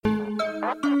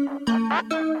Heyo,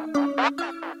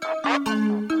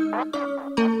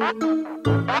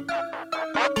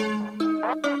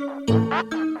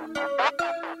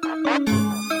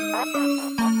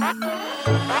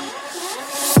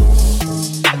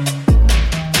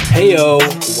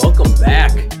 welcome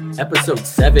back. Episode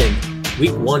 7.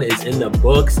 Week 1 is in the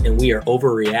books, and we are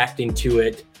overreacting to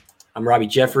it. I'm Robbie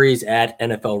Jeffries at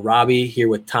NFL Robbie, here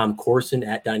with Tom Corson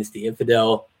at Dynasty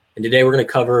Infidel. And today we're going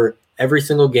to cover every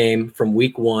single game from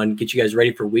Week 1, get you guys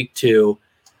ready for Week 2.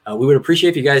 We would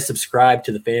appreciate if you guys subscribe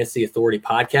to the Fantasy Authority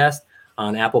podcast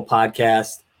on Apple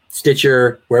Podcasts,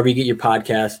 Stitcher, wherever you get your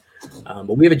podcasts.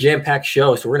 But we have a jam-packed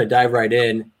show, so we're going to dive right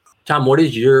in. Tom, what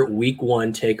is your Week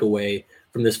 1 takeaway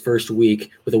from this first week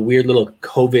with a weird little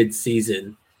COVID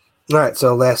season? All right,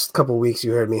 so last couple of weeks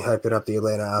you heard me hyping up the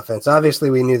Atlanta offense. Obviously,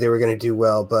 we knew they were going to do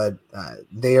well, but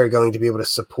they are going to be able to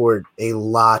support a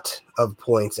lot of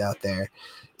points out there.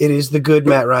 It is the good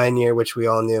Matt Ryan year, which we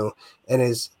all knew, and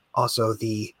is also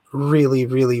the really,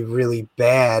 really, really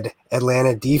bad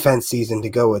Atlanta defense season to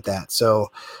go with that.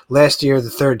 So last year, the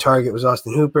third target was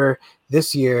Austin Hooper.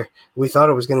 This year, we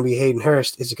thought it was going to be Hayden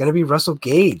Hurst. Is it going to be Russell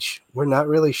Gage? We're not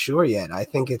really sure yet. I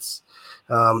think it's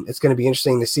going to be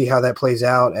interesting to see how that plays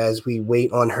out as we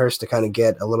wait on Hurst to kind of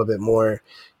get a little bit more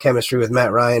chemistry with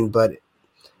Matt Ryan. But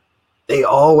they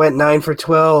all went 9 for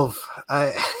 12.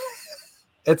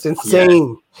 It's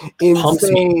insane. Yeah.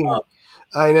 Insane.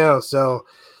 I know. So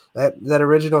that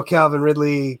original Calvin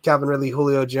Ridley,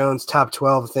 Julio Jones top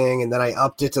 12 thing, and then I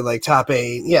upped it to like top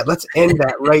 8. Yeah, let's end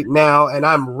that right now, and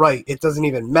I'm right. It doesn't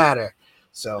even matter.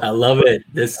 So I love it.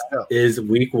 This is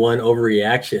Week 1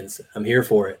 overreactions. I'm here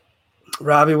for it.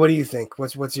 Robbie, what do you think?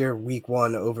 What's your Week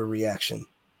 1 overreaction?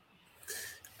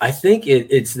 I think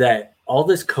it's that all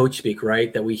this coach speak,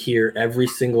 right, that we hear every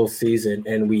single season,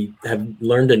 and we have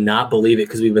learned to not believe it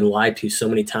because we've been lied to so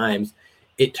many times.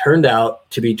 It turned out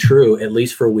to be true, at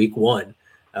least for Week 1.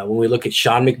 When we look at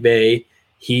Sean McVay,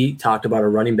 he talked about a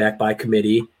running back by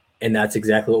committee, and that's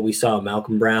exactly what we saw.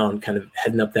 Malcolm Brown kind of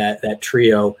heading up that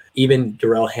trio, even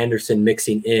Darrell Henderson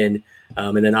mixing in,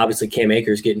 and then obviously Cam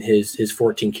Akers getting his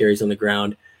 14 carries on the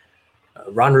ground.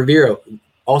 Ron Rivera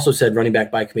also said running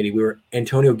back by committee. We were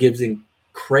Antonio Gibson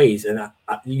craze, and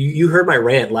you heard my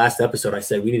rant last episode. I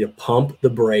said we need to pump the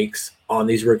brakes on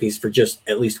these rookies for just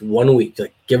at least 1 week,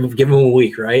 like give them a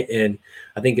week, right? And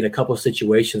I think in a couple of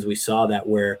situations we saw that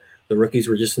where the rookies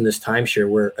were just in this timeshare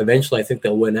where eventually I think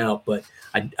they'll win out, but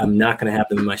I'm not going to have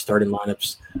them in my starting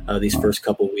lineups these first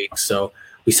couple of weeks. So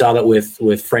we saw that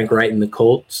with Frank Wright and the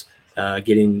Colts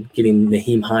getting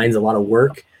Naheem Hines a lot of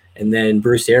work, and then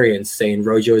Bruce Arians saying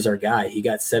Rojo is our guy. He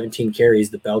got 17 carries,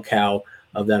 the bell cow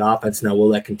of that offense. Now will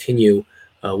that continue?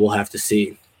 We'll have to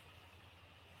see.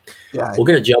 Yeah, we're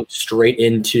going to jump straight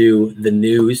into the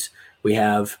news. We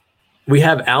have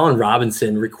Allen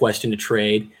Robinson requesting a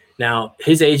trade. Now,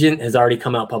 his agent has already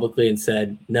come out publicly and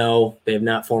said, no, they have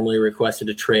not formally requested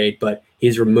a trade, but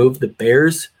he's removed the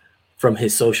Bears from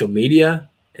his social media.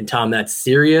 And Tom, that's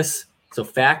serious. So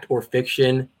fact or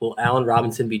fiction, will Allen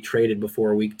Robinson be traded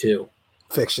before Week 2?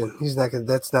 Fiction.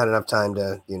 That's not enough time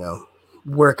to,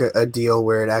 work a deal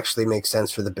where it actually makes sense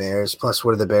for the Bears. Plus,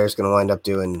 what are the Bears going to wind up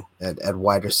doing at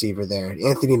wide receiver there?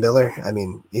 Anthony Miller, I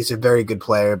mean, he's a very good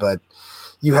player, but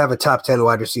you have a top 10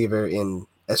 wide receiver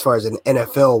as far as an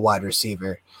NFL wide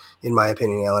receiver, in my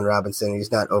opinion, Allen Robinson.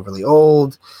 He's not overly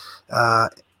old,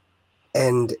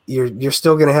 and you're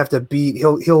still going to have to beat.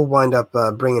 He'll wind up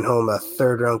bringing home a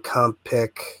third-round comp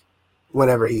pick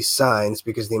whenever he signs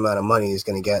because of the amount of money he's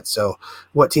going to get. So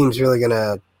what team's really going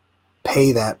to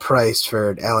pay that price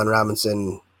for Allen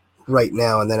Robinson right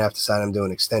now and then have to sign him to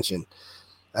an extension?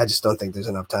 I just don't think there's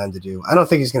enough time to do. I don't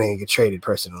think he's going to get traded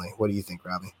personally. What do you think,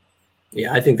 Robbie?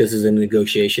 Yeah, I think this is a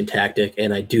negotiation tactic,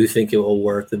 and I do think it will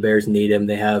work. The Bears need him.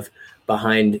 They have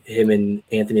behind him and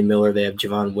Anthony Miller, they have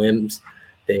Javon Wims.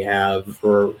 They have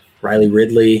Riley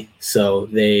Ridley, so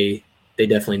they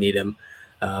definitely need him.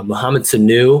 Mohamed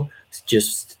Sanu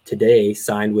just today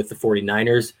signed with the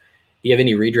 49ers. Do you have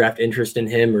any redraft interest in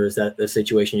him, or is that the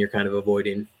situation you're kind of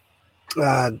avoiding?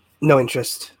 No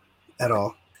interest at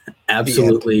all.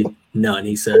 Absolutely none,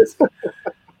 he says.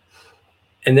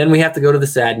 And then we have to go to the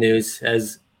sad news.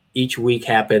 As each week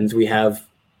happens, we have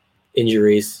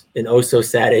injuries, and oh so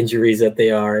sad injuries that they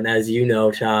are. And as you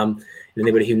know, Tom, and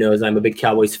anybody who knows, I'm a big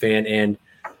Cowboys fan, and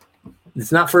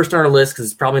it's not first on our list because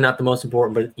it's probably not the most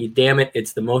important, but damn it,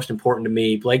 it's the most important to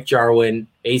me. Blake Jarwin,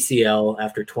 ACL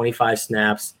after 25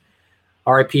 snaps.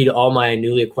 RIP to all my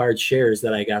newly acquired shares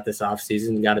that I got this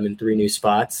offseason. Got him in 3 new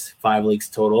spots, 5 leagues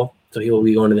total. So he will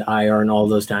be going to the IR in all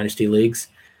of those dynasty leagues.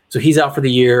 So he's out for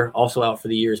the year. Also out for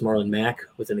the year is Marlon Mack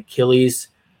with an Achilles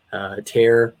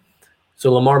tear.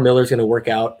 So Lamar Miller's going to work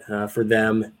out for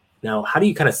them. Now, how do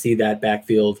you kind of see that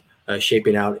backfield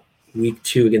shaping out week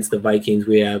 2 against the Vikings?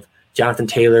 We have Jonathan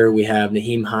Taylor. We have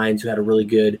Nyheim Hines, who had a really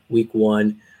good week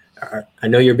 1. I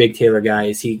know you're a big Taylor guy.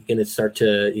 Is he going to start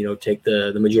to, take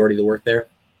the majority of the work there?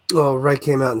 Well, Wright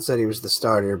came out and said he was the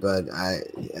starter, but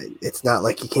it's not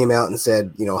like he came out and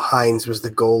said, Hines was the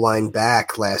goal line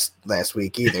back last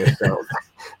week either. So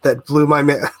that blew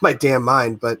my damn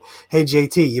mind. But hey,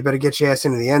 JT, you better get your ass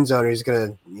into the end zone, or he's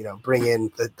going to, bring in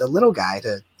the little guy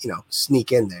to,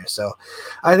 sneak in there. So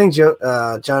I think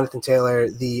Jonathan Taylor,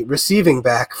 the receiving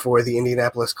back for the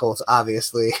Indianapolis Colts,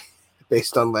 obviously,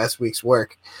 based on last week's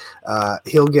work,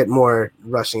 he'll get more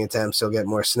rushing attempts. He'll get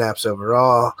more snaps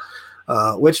overall.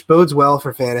 Which bodes well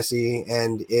for fantasy.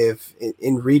 And if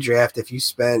in redraft, if you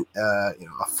spent a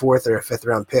 4th or a 5th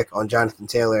round pick on Jonathan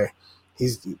Taylor,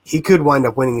 he could wind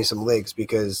up winning you some leagues,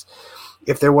 because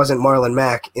if there wasn't Marlon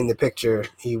Mack in the picture,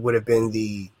 he would have been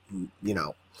he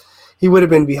would have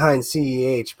been behind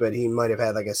CEH, but he might have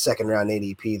had like a 2nd round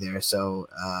ADP there. So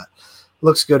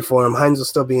looks good for him. Hines will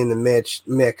still be in the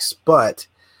mix, but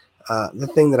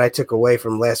the thing that I took away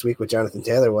from last week with Jonathan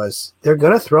Taylor was they're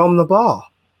going to throw him the ball.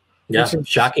 Yeah,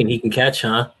 shocking he can catch,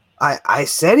 huh? I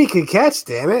said he could catch,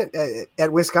 damn it.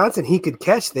 At Wisconsin, he could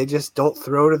catch. They just don't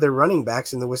throw to their running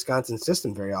backs in the Wisconsin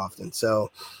system very often.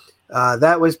 So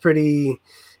that was pretty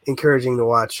encouraging to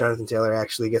watch Jonathan Taylor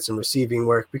actually get some receiving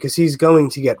work, because he's going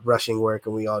to get rushing work,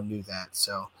 and we all knew that.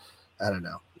 So I don't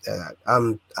know.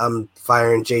 I'm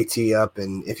firing JT up,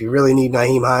 and if you really need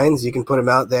Nyheim Hines, you can put him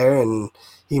out there, and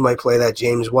he might play that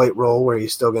James White role where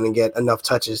he's still going to get enough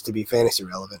touches to be fantasy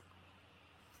relevant.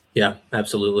 Yeah,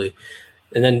 absolutely.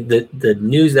 And then the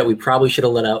news that we probably should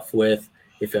have let out with,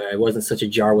 if I wasn't such a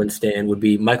Jarwin stan, would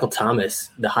be Michael Thomas.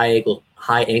 The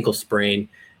high ankle sprain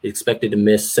is expected to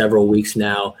miss several weeks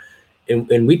now.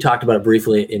 And we talked about it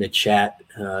briefly in a chat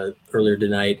earlier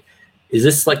tonight. Is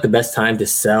this like the best time to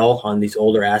sell on these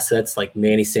older assets like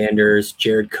Manny Sanders,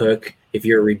 Jared Cook, if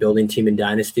you're a rebuilding team in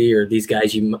Dynasty, or these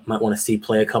guys you might want to see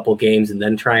play a couple games and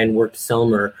then try and work to sell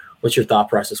them? Or what's your thought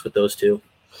process with those two?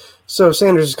 So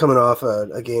Sanders is coming off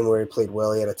a game where he played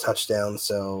well. He had a touchdown.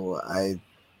 So I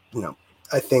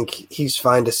think he's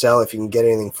fine to sell if you can get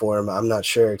anything for him. I'm not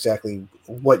sure exactly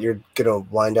what you're going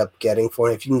to wind up getting for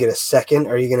him. If you can get a second,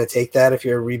 are you going to take that if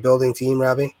you're a rebuilding team,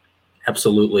 Robbie?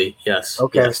 Absolutely, yes.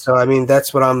 Okay, yes. So I mean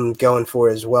that's what I'm going for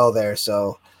as well there.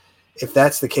 So if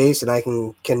that's the case and I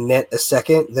can net a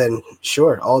second, then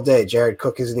sure, all day. Jared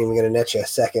Cook isn't even going to net you a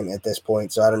second at this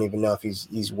point, so I don't even know if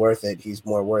he's worth it. He's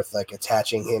more worth like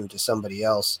attaching him to somebody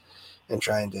else and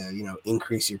trying to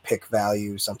increase your pick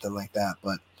value, something like that.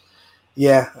 But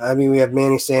yeah, I mean we have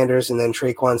Manny Sanders, and then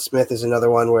Traquan Smith is another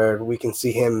one where we can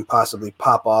see him possibly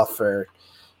pop off for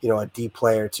a deep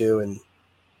play or two, and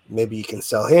maybe you can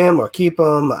sell him or keep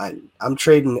him. I'm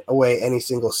trading away any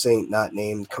single Saint not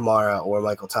named Kamara or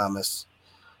Michael Thomas.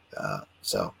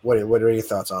 So what are your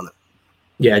thoughts on it?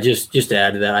 Yeah, just to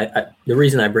add to that, the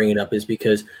reason I bring it up is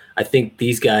because I think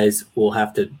these guys will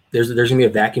have to – there's going to be a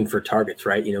vacuum for targets,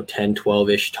 right? 10,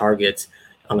 12-ish targets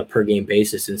on a per-game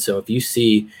basis. And so if you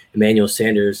see Emmanuel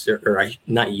Sanders, or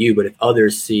not you, but if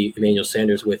others see Emmanuel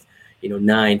Sanders with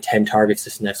 9, 10 targets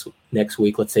this next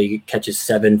week, let's say he catches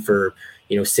 7 for –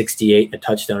 68 and a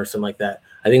touchdown or something like that.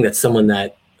 I think that's someone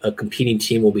that a competing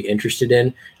team will be interested in.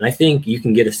 And I think you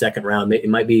can get a second round. It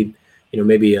might be,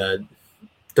 maybe a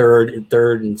third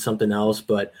and something else.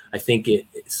 But I think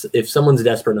if someone's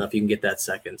desperate enough, you can get that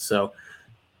second. So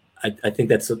I think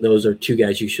those are two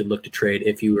guys you should look to trade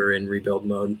if you were in rebuild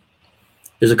mode.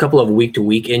 There's a couple of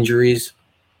week-to-week injuries.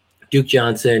 Duke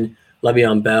Johnson,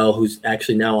 Le'Veon Bell, who's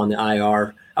actually now on the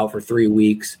IR, out for 3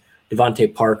 weeks.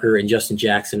 Devontae Parker and Justin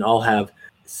Jackson all have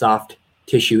soft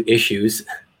tissue issues.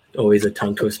 Always a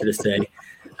tongue twister to say.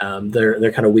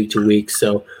 They're kind of week to week.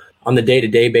 So on the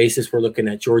day-to-day basis, we're looking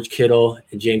at George Kittle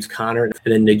and James Conner. And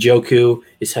then Njoku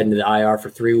is heading to the IR for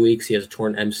 3 weeks. He has a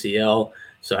torn MCL.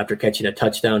 So after catching a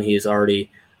touchdown, he is already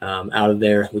out of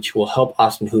there, which will help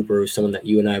Austin Hooper, who's someone that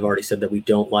you and I have already said that we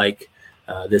don't like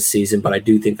this season. But I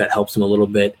do think that helps him a little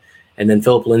bit. And then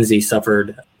Philip Lindsay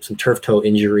suffered some turf toe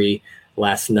injury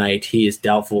last night. He is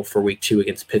doubtful for week 2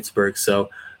 against Pittsburgh. So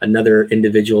another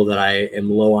individual that I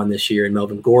am low on this year, and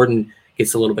Melvin Gordon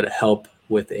gets a little bit of help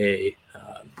with a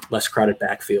less crowded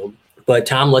backfield. But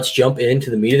Tom, let's jump into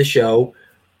the meat of the show.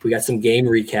 We got some game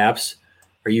recaps.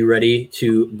 Are you ready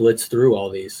to blitz through all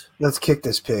these? Let's kick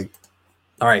this pig.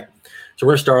 All right. So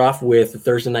we're going to start off with the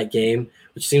Thursday night game,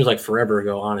 which seems like forever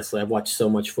ago, honestly. I've watched so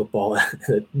much football.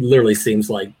 It literally seems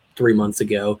like 3 months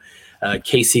ago.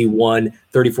 KC won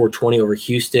 34-20 over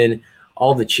Houston.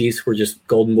 All the Chiefs were just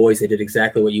golden boys. They did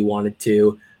exactly what you wanted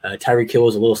to. Tyreek Hill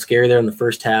was a little scary there in the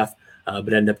first half,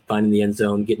 but ended up finding the end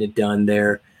zone, getting it done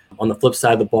there. On the flip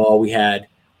side of the ball, we had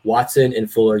Watson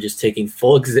and Fuller just taking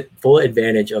full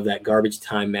advantage of that garbage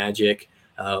time magic.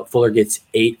 Fuller gets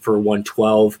 8 for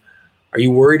 112. Are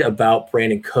you worried about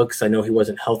Brandon Cooks? I know he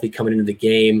wasn't healthy coming into the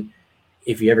game.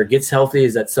 If he ever gets healthy,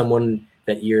 is that someone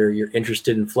that you're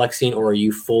interested in flexing, or are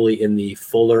you fully in the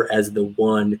Fuller as the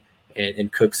 1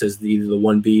 and Cooks as either the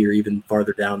 1B or even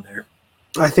farther down there?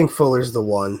 I think Fuller's the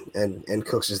 1 and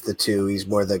Cooks is the 2. He's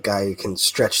more the guy who can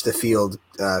stretch the field,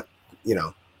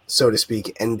 so to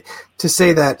speak. And to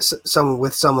say that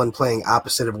someone playing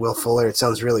opposite of Will Fuller, it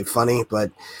sounds really funny,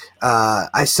 but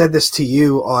I said this to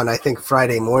you on, I think,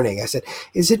 Friday morning. I said,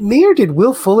 is it me or did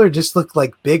Will Fuller just look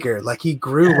like bigger? Like he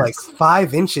grew like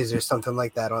 5 inches or something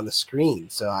like that on the screen.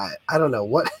 So I don't know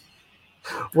what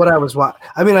I was watching.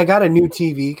 I mean, I got a new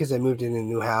TV because I moved in a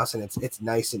new house, and it's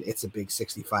nice, and it's a big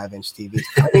 65-inch TV.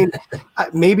 I mean,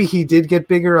 maybe he did get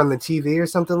bigger on the TV or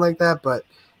something like that, but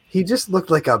he just looked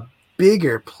like a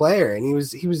bigger player, and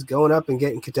he was going up and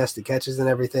getting contested catches and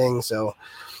everything. So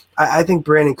I think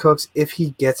Brandon Cooks, if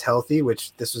he gets healthy,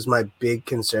 which this was my big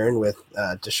concern with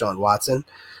Deshaun Watson,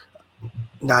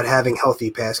 not having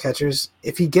healthy pass catchers,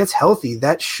 if he gets healthy,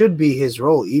 that should be his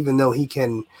role, even though he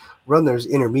can run those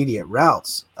intermediate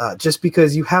routes, just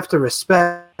because you have to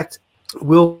respect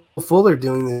Will Fuller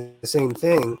doing the same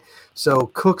thing.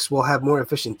 So Cooks will have more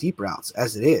efficient deep routes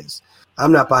as it is.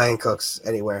 I'm not buying Cooks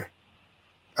anywhere.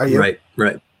 Are you?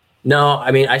 Right. No, I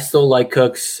mean, I still like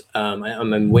Cooks.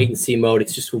 I'm in wait and see mode.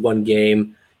 It's just one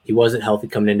game. He wasn't healthy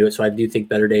coming into it, so I do think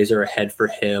better days are ahead for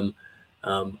him.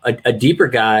 A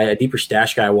deeper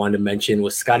stash guy I wanted to mention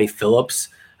was Scotty Phillips.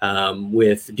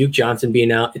 With Duke Johnson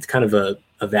being out, it's kind of a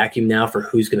vacuum now for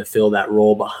who's going to fill that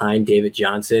role behind David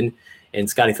Johnson. And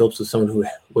Scotty Phillips was someone who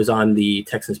was on the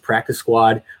Texans practice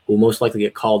squad, who will most likely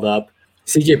get called up.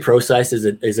 CJ Procise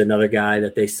is another guy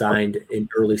that they signed in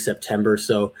early September.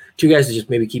 So 2 guys to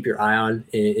just maybe keep your eye on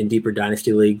in deeper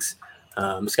dynasty leagues.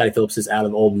 Scotty Phillips is out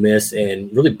of Ole Miss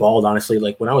and really balled, honestly.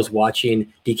 Like when I was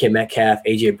watching DK Metcalf,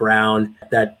 A.J. Brown,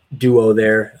 that duo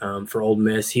there for Ole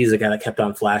Miss, he's a guy that kept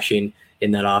on flashing in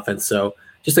that offense. So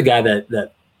just a guy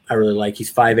that I really like.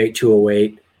 He's 5'8",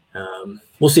 208.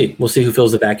 We'll see who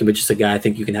fills the vacuum, but just a guy I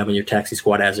think you can have on your taxi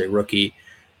squad as a rookie.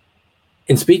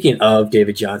 And speaking of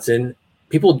David Johnson,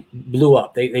 people blew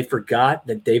up. They forgot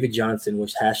that David Johnson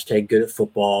was hashtag good at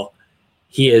football.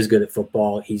 He is good at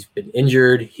football. He's been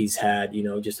injured. He's had,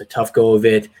 just a tough go of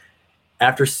it.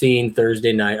 After seeing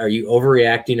Thursday night, are you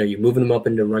overreacting? Are you moving him up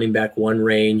into running back 1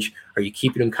 range? Are you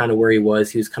keeping him kind of where he was?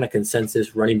 He was kind of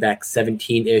consensus running back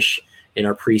 17-ish in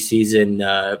our preseason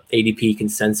ADP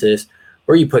consensus.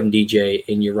 Where are you putting DJ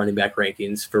in your running back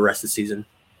rankings for the rest of the season?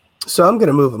 So I'm going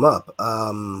to move him up.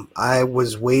 I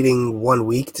was waiting 1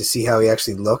 week to see how he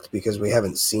actually looked because we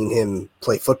haven't seen him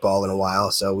play football in a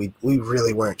while, so we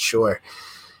really weren't sure.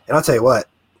 And I'll tell you what,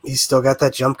 he's still got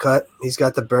that jump cut. He's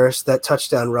got the burst, that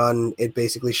touchdown run. It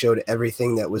basically showed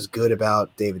everything that was good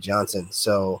about David Johnson.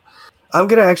 So I'm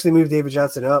going to actually move David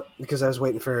Johnson up because I was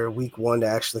waiting for week 1 to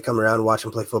actually come around and watch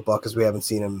him play football because we haven't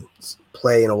seen him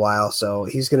play in a while. So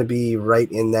he's going to be right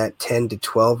in that 10 to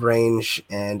 12 range,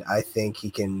 and I think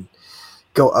he can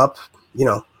go up,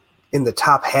 in the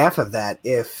top half of that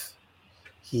if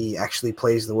he actually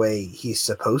plays the way he's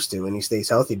supposed to and he stays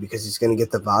healthy, because he's going to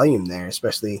get the volume there,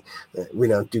 especially we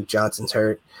know Duke Johnson's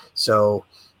hurt. So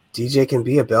DJ can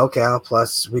be a bell cow.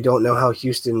 Plus, we don't know how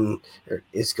Houston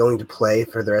is going to play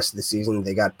for the rest of the season.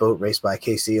 They got boat raced by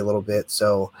KC a little bit.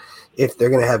 So if they're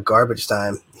going to have garbage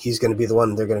time, he's going to be the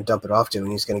one they're going to dump it off to,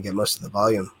 and he's going to get most of the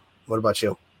volume. What about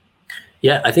you?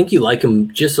 Yeah, I think you like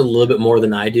him just a little bit more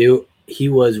than I do. He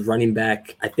was running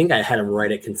back, I think I had him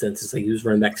right at consensus. Like he was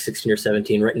running back 16 or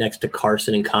 17, right next to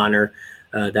Carson and Connor,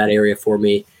 that area for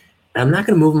me. And I'm not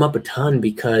going to move him up a ton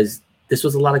because this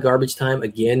was a lot of garbage time.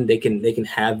 Again, they can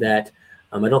have that.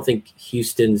 I don't think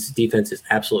Houston's defense is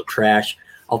absolute trash.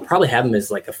 I'll probably have him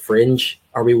as like a fringe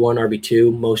RB1,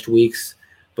 RB2 most weeks.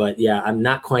 But yeah, I'm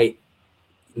not quite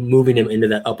moving him into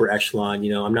that upper echelon.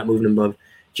 I'm not moving him above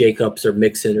Jacobs or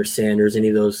Mixon or Sanders, any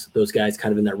of those guys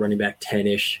kind of in that running back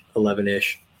 10-ish,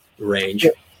 11-ish range.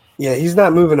 Yeah, he's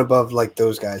not moving above like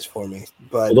those guys for me.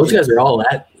 But those guys are all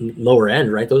at lower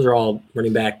end, right? Those are all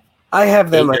running back. I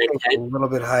have them, I think, a little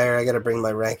bit higher. I got to bring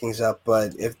my rankings up.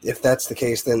 But if that's the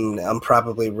case, then I'm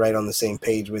probably right on the same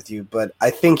page with you. But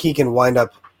I think he can wind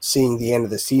up seeing the end of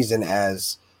the season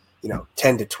as,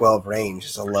 10 to 12 range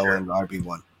is a low-end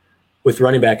RB1. With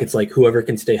running back, it's like whoever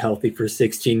can stay healthy for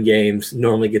 16 games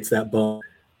normally gets that bump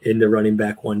into running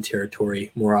back 1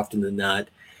 territory more often than not.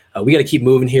 We got to keep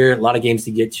moving here. A lot of games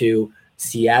to get to.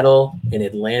 Seattle and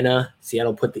Atlanta.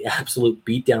 Seattle put the absolute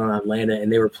beat down on Atlanta,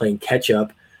 and they were playing catch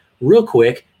up. Real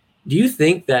quick, do you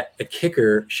think that a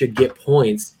kicker should get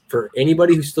points for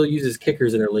anybody who still uses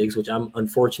kickers in their leagues, which I'm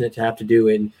unfortunate to have to do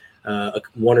in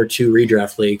one or two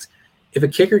redraft leagues? If a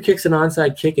kicker kicks an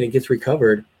onside kick and it gets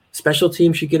recovered, special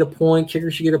team should get a point, kicker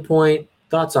should get a point.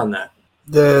 Thoughts on that?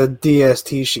 The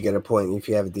DST should get a point if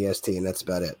you have a DST, and that's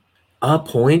about it. A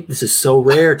point? This is so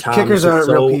rare, Tom. Kickers aren't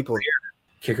real people. Rare.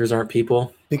 Kickers aren't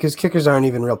people? Because kickers aren't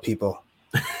even real people.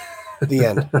 The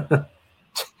end.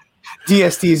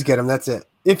 DSTs get them, that's it.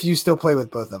 If you still play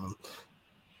with both of them.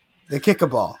 They kick a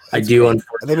ball. I do,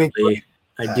 unfortunately.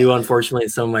 In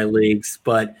some of my leagues,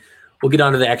 but we'll get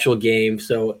on to the actual game.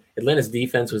 So Atlanta's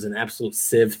defense was an absolute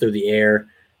sieve through the air.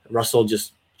 Russell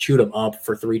just chewed him up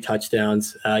for 3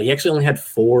 touchdowns. He actually only had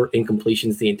 4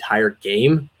 incompletions the entire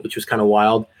game, which was kind of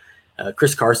wild.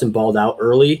 Chris Carson balled out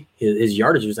early. His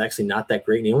yardage was actually not that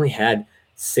great, and he only had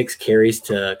 6 carries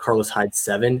to Carlos Hyde's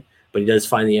 7, but he does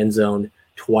find the end zone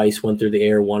twice, 1 through the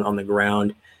air, 1 on the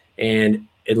ground. And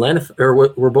Atlanta, or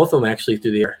were both of them actually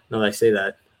through the air? Now that I say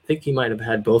that, I think he might have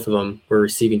had both of them were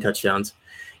receiving touchdowns.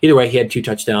 Either way, he had 2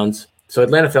 touchdowns. So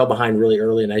Atlanta fell behind really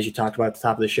early, and as you talked about at the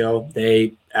top of the show,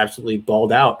 they absolutely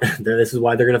balled out. This is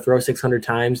why they're going to throw 600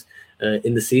 times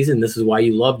in the season. This is why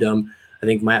you loved them. I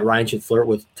think Matt Ryan should flirt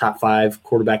with top 5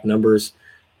 quarterback numbers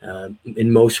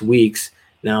in most weeks.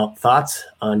 Now, thoughts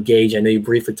on Gage? I know you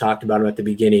briefly talked about him at the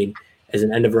beginning as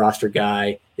an end-of-roster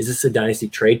guy. Is this a dynasty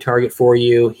trade target for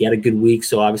you? He had a good week,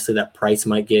 so obviously that price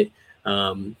might get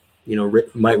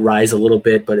might rise a little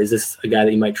bit, but is this a guy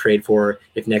that you might trade for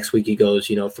if next week he goes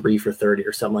 3 for 30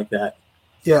 or something like that?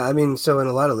 Yeah, I mean, so in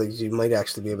a lot of leagues, you might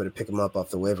actually be able to pick him up off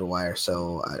the waiver wire.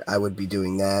 So I would be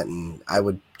doing that, and I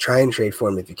would try and trade for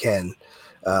him if you can.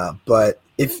 But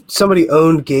if somebody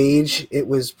owned Gage, it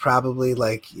was probably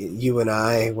like you and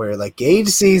I, where like Gage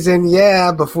season,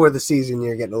 before the season,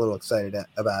 you're getting a little excited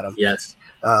about him. Yes.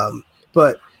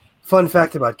 But fun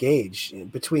fact about Gage,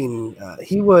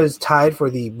 he was tied for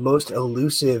the most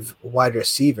elusive wide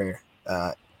receiver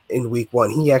in week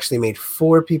 1. He actually made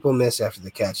 4 people miss after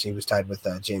the catch. He was tied with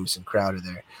Jamison Crowder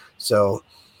there. So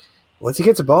once he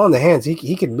gets a ball in the hands,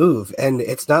 he can move. And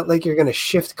it's not like you're going to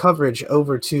shift coverage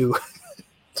over to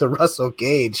Russell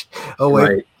Gage away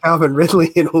from Calvin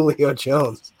Ridley and Julio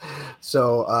Jones.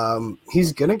 So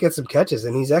he's going to get some catches,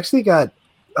 and he's actually got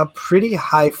a pretty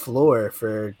high floor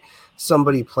for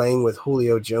somebody playing with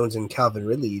Julio Jones and Calvin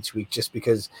Ridley each week, just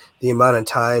because the amount of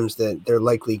times that they're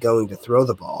likely going to throw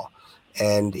the ball,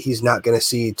 and he's not going to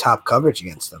see top coverage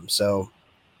against them. So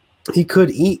he could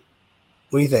eat.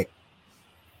 What do you think?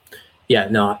 Yeah,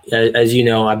 no, as you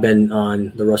know, I've been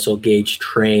on the Russell Gage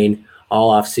train all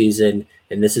off season,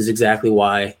 and this is exactly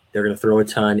why they're going to throw a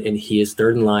ton, and he is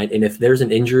third in line. And if there's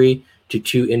an injury to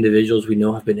 2 individuals we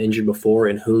know have been injured before,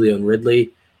 in Julio and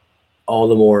Ridley, all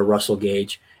the more Russell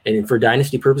Gage. And for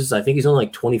dynasty purposes, I think he's only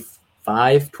like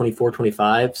 24,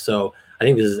 25. So I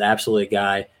think this is absolutely a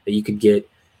guy that you could get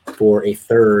for a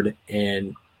third,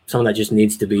 and someone that just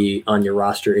needs to be on your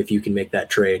roster if you can make that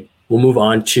trade. We'll move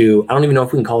on to, I don't even know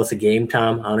if we can call this a game,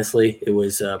 Tom, honestly. It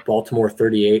was Baltimore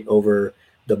 38 over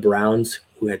the Browns,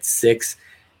 who had 6.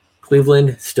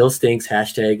 Cleveland still stinks,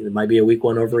 hashtag. It might be a week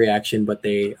 1 overreaction, but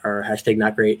they are hashtag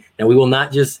not great. Now, we will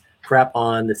not just crap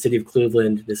on the city of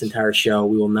Cleveland this entire show.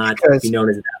 We will not be known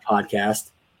as that podcast.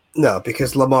 No,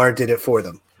 because Lamar did it for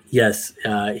them. Yes,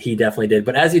 he definitely did.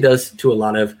 But as he does to a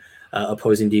lot of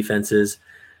opposing defenses.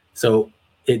 So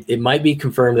it might be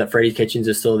confirmed that Freddie Kitchens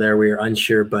is still there. We are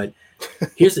unsure. But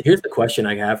here's the question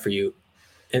I have for you.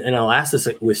 And I'll ask this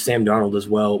with Sam Darnold as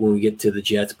well when we get to the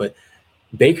Jets. But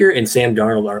Baker and Sam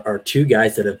Darnold are 2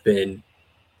 guys that have been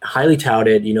highly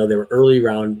touted. They were early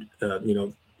round,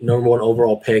 number 1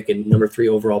 overall pick and number 3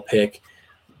 overall pick.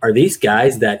 Are these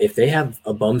guys that if they have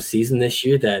a bum season this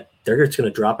year, that they're just going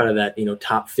to drop out of that,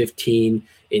 top 15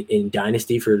 in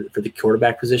Dynasty for the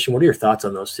quarterback position? What are your thoughts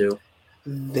on those 2?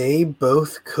 They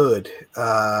both could.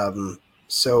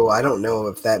 So I don't know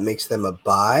if that makes them a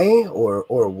buy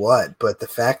or what, but the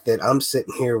fact that I'm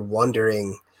sitting here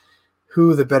wondering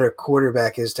who the better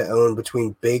quarterback is to own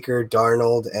between Baker,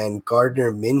 Darnold, and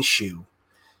Gardner Minshew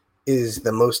is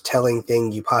the most telling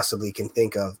thing you possibly can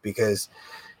think of, because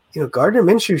Gardner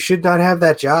Minshew should not have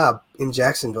that job in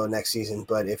Jacksonville next season,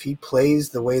 but if he plays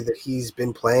the way that he's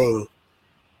been playing,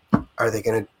 are they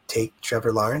going to take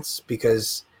Trevor Lawrence?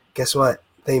 Because guess what?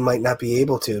 They might not be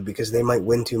able to, because they might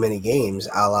win too many games,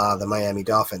 a la the Miami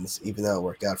Dolphins, even though it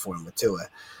worked out for him with Tua.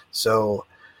 So,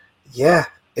 yeah,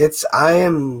 I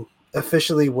am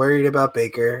officially worried about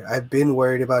Baker. I've been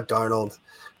worried about Darnold.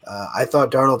 I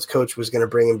thought Darnold's coach was going to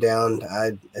bring him down.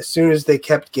 As soon as they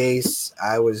kept Gase,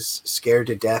 I was scared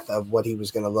to death of what he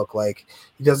was going to look like.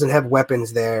 He doesn't have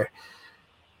weapons there.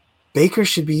 Baker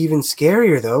should be even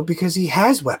scarier, though, because he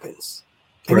has weapons,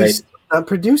 and he's not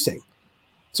producing.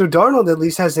 So Darnold at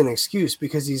least has an excuse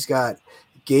because he's got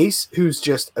Gase, who's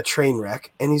just a train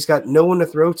wreck, and he's got no one to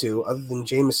throw to other than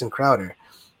Jamison Crowder.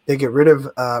 They get rid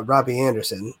of Robbie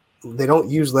Anderson. They don't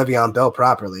use Le'Veon Bell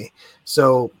properly.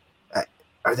 So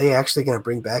are they actually going to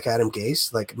bring back Adam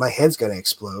Gase? Like, my head's going to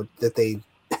explode that they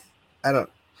 – I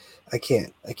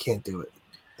can't do it.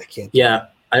 I can't do it.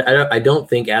 I don't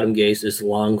think Adam Gase is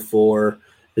long for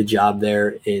the job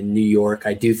there in New York.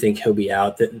 I do think he'll be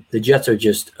out. The Jets are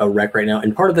just a wreck right now,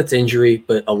 and part of that's injury,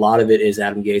 but a lot of it is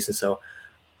Adam Gase, and so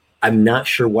I'm not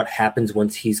sure what happens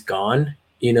once he's gone.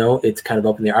 You know, it's kind of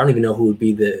up in the air. I don't even know who would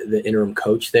be the interim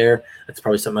coach there. That's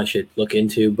probably something I should look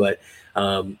into, but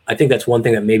I think that's one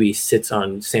thing that maybe sits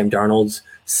on Sam Darnold's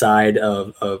side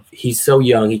of he's so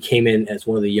young. He came in as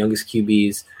one of the youngest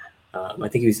QBs. I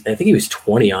think he was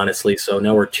 20, honestly. So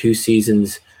now we're 2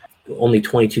 seasons, only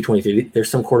 22, 23. There's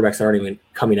some quarterbacks that aren't even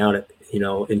coming out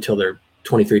until they're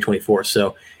 23, 24.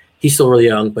 So he's still really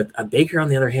young. But Baker, on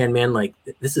the other hand, man, like,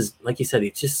 this is, like you said,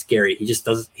 it's just scary.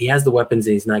 He has the weapons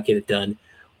and he's not getting it done.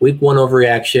 Week 1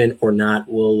 overreaction or not,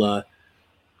 we'll what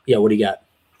do you got?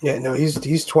 Yeah, no,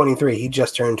 he's 23. He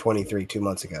just turned 23 2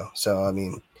 months ago. So, I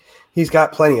mean, he's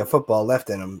got plenty of football left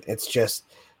in him. It's just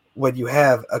when you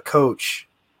have a coach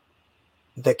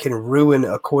that can ruin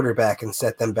a quarterback and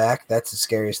set them back, that's the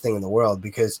scariest thing in the world,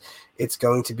 because it's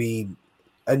going to be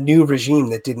a new regime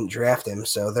that didn't draft him,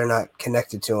 so they're not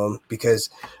connected to him, because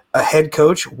a head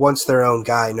coach wants their own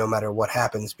guy no matter what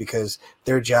happens, because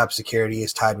their job security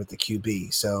is tied with the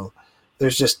QB. So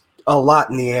there's just a lot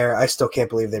in the air. I still can't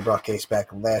believe they brought Gase back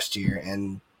last year,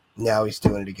 and now he's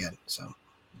doing it again. So,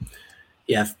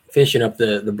 yeah, finishing up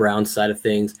the Browns side of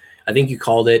things, I think you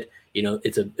called it. You know,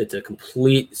 it's a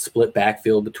complete split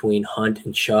backfield between Hunt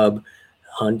and Chubb.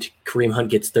 Kareem Hunt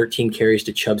gets 13 carries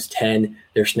to Chubb's 10.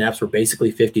 Their snaps were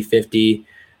basically 50-50.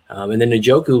 And then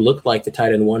Njoku looked like the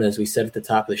tight end one, as we said at the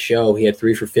top of the show. He had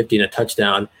 3 for 50 and a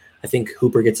touchdown. I think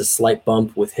Hooper gets a slight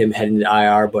bump with him heading to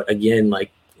IR, but again,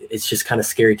 like, it's just kind of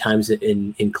scary times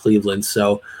in Cleveland.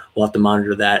 So we'll have to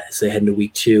monitor that as they head into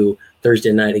week 2,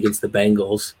 Thursday night against the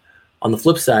Bengals. On the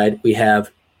flip side, we have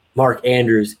Mark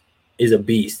Andrews is a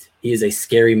beast. He is a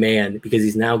scary man because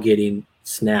he's now getting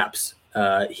snaps.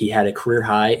 He had a career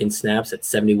high in snaps at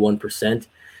 71%.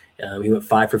 He went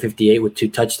 5 for 58 with 2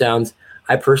 touchdowns.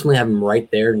 I personally have him right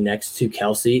there next to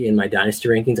Kelsey in my Dynasty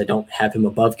rankings. I don't have him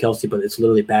above Kelsey, but it's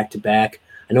literally back-to-back.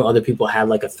 I know other people had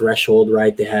like a threshold,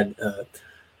 right? They had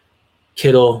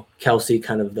Kittle, Kelsey,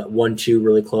 kind of the 1-2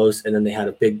 really close, and then they had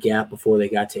a big gap before they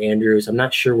got to Andrews. I'm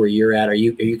not sure where you're at. Are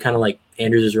you kind of like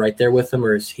Andrews is right there with him,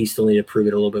 or is he still need to prove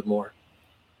it a little bit more?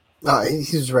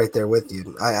 He's right there with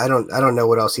you. I don't know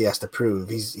what else he has to prove.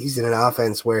 He's in an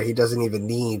offense where he doesn't even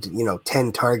need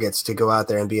 10 targets to go out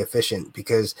there and be efficient,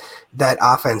 because that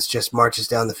offense just marches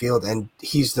down the field and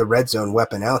he's the red zone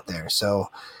weapon out there. So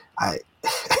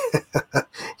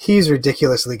he's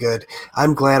ridiculously good.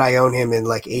 I'm glad I own him in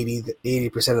like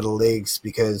 80% of the leagues,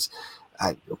 because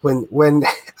when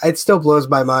it still blows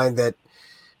my mind that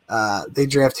they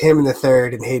draft him in the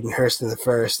 3rd and Hayden Hurst in the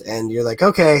 1st, and you're like,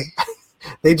 okay.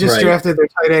 They just drafted their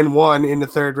tight end 1 in the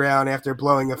 3rd round after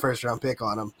blowing a 1st-round pick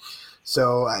on him.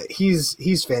 So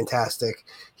he's fantastic.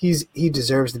 He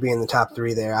deserves to be in the top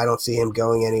 3 there. I don't see him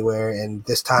going anywhere. And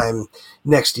this time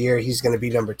next year, he's going to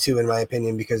be number 2 in my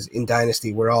opinion, because in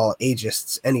Dynasty we're all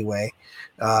ageists anyway.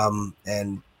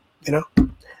 And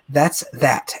that's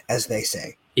that, as they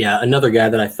say. Yeah, another guy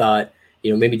that I thought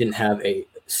maybe didn't have a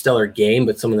stellar game,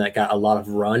 but someone that got a lot of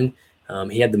run.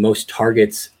 He had the most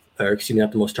targets.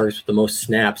 Not the most targets, but the most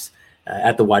snaps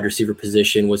at the wide receiver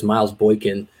position was Miles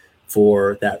Boykin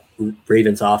for that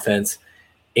Ravens offense.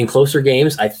 In closer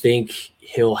games, I think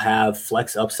he'll have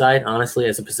flex upside, honestly,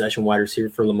 as a possession wide receiver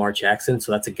for Lamar Jackson.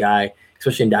 So that's a guy,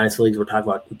 especially in Dynasty leagues, we're talking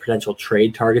about potential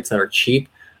trade targets that are cheap.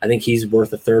 I think he's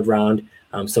worth a 3rd round,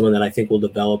 someone that I think will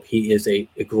develop. He is a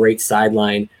great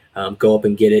sideline, go up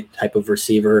and get it type of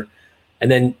receiver.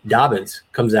 And then Dobbins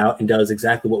comes out and does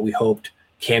exactly what we hoped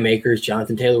Cam Akers,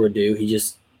 Jonathan Taylor would do. He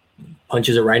just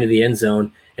punches it right into the end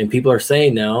zone. And people are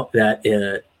saying now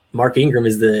that Mark Ingram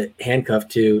is the handcuff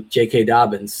to J.K.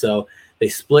 Dobbins. So they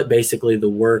split basically the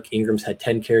work. Ingram's had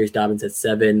 10 carries, Dobbins had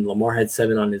 7. Lamar had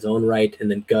 7 on his own right, and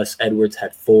then Gus Edwards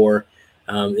had 4.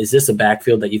 Is this a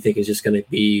backfield that you think is just going to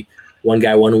be one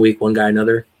guy one week, one guy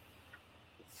another?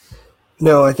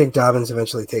 No, I think Dobbins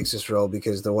eventually takes this role,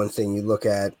 because the one thing you look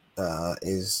at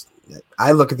is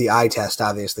I look at the eye test,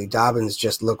 obviously. Dobbins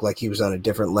just looked like he was on a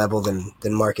different level than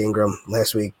Mark Ingram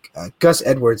last week. Gus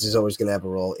Edwards is always going to have a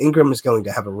role. Ingram is going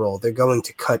to have a role. They're going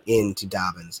to cut into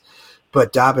Dobbins.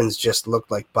 But Dobbins just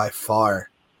looked like by far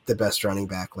the best running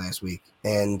back last week.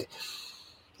 And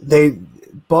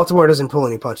Baltimore doesn't pull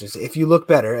any punches. If you look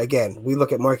better, again, we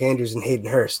look at Mark Andrews and Hayden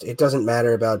Hurst. It doesn't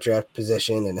matter about draft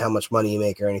position and how much money you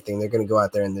make or anything. They're going to go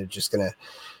out there and they're just going to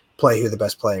play who the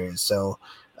best player is. So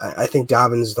I think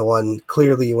Dobbins is the one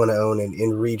clearly you want to own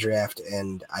in redraft,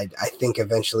 and I think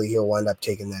eventually he'll wind up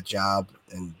taking that job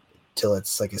until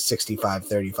it's like a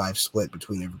 65-35 split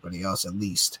between everybody else at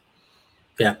least.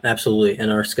 Yeah, absolutely.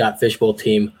 And our Scott Fishbowl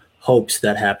team hopes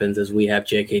that happens as we have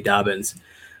J.K. Dobbins.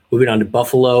 Moving on to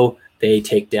Buffalo, they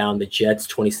take down the Jets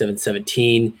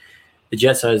 27-17. The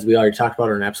Jets, as we already talked about,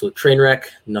 are an absolute train wreck.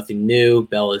 Nothing new.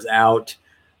 Bell is out.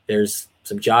 There's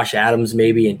some Josh Adams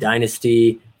maybe in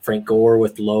Dynasty. Frank Gore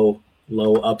with low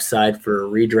upside for a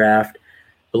redraft.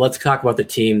 But let's talk about the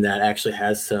team that actually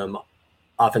has some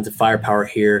offensive firepower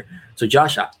here. So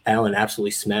Josh Allen absolutely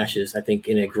smashes, I think,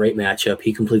 in a great matchup.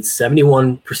 He completes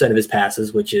 71% of his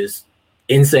passes, which is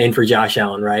insane for Josh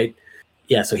Allen, right?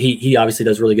 Yeah, so he obviously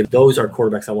does really good. Those are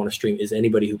quarterbacks I want to stream, is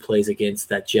anybody who plays against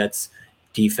that Jets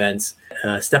defense.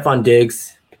 Stephon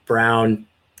Diggs, Brown,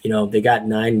 they got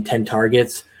 9 and 10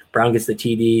 targets. Brown gets the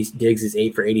TDs. Diggs is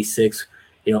 8 for 86.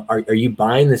 Are you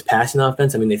buying this passing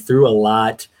offense? I mean, they threw a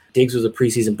lot. Diggs was a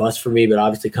preseason bust for me, but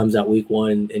obviously comes out week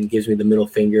 1 and gives me the middle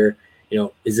finger.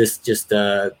 Is this just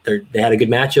they had a good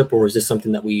matchup, or is this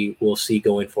something that we will see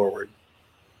going forward?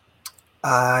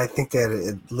 I think they had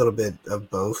a little bit of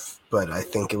both, but I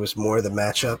think it was more the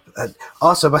matchup.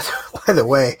 Also, by the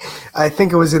way, I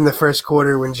think it was in the first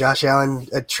quarter when Josh Allen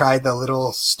tried the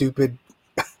little stupid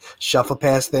shuffle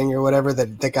pass thing or whatever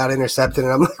that got intercepted,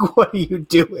 and I'm like, what are you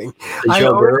doing?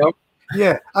 Joe Burrow?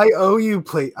 Yeah, I own you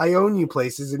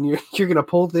places, and you're gonna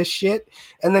pull this shit.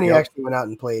 And then he actually went out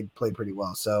and played pretty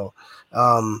well. So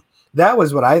that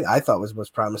was what I thought was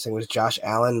most promising. Was Josh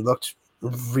Allen looked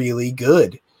really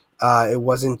good. It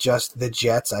wasn't just the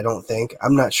Jets, I don't think.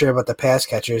 I'm not sure about the pass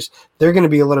catchers. They're going to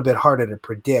be a little bit harder to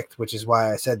predict, which is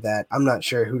why I said that. I'm not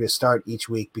sure who to start each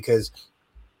week because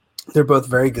they're both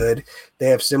very good. They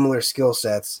have similar skill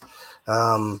sets.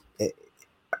 I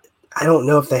don't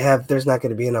know if there's not going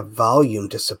to be enough volume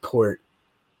to support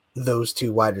those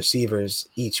two wide receivers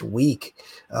each week.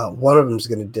 One of them is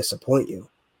going to disappoint you.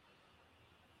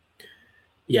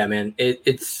 Yeah, man,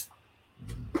 it's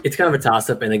kind of a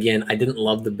toss-up. And again, I didn't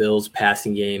love the Bills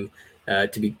passing game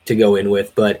to go in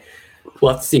with, but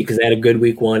we'll have to see because they had a good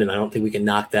week 1, and I don't think we can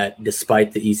knock that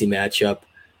despite the easy matchup.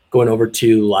 Going over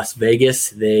to Las Vegas,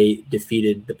 they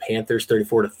defeated the Panthers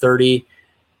 34-30.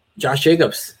 Josh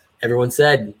Jacobs, everyone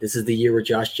said this is the year where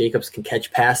Josh Jacobs can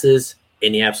catch passes,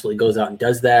 and he absolutely goes out and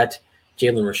does that.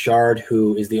 Jalen Richard,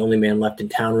 who is the only man left in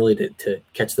town really to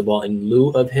catch the ball in lieu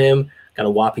of him, got a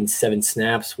whopping 7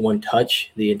 snaps, 1 touch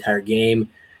the entire game.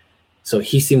 So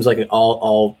he seems like an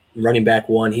all running back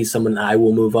 1. He's someone I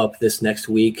will move up this next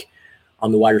week.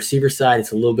 On the wide receiver side,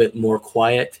 it's a little bit more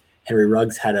quiet. Henry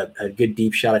Ruggs had a good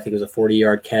deep shot. I think it was a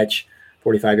 40-yard catch,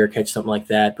 45-yard catch, something like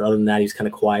that. But other than that, he was kind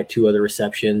of quiet, 2 other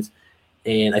receptions.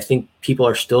 And I think people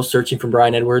are still searching for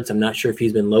Bryan Edwards. I'm not sure if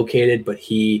he's been located, but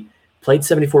he played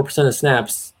 74% of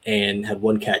snaps and had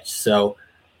 1 catch. So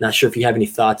not sure if you have any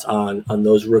thoughts on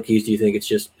those rookies. Do you think it's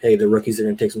just, hey, the rookies are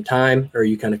going to take some time, or are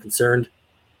you kind of concerned?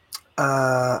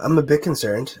 I'm a bit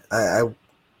concerned.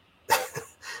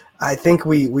 I think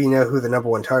we know who the number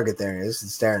 1 target there is.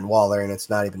 It's Darren Waller, and it's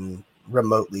not even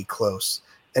remotely close.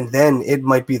 And then it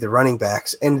might be the running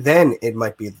backs, and then it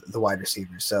might be the wide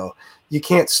receivers. So you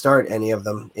can't start any of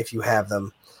them if you have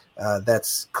them.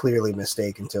 That's clearly a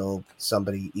mistake until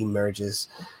somebody emerges.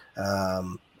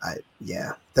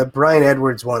 The Bryan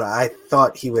Edwards one, I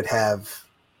thought he would have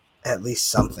at least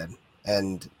something,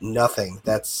 and nothing.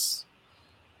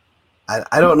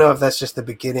 I don't know if that's just the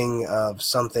beginning of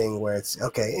something where it's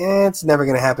okay. It's never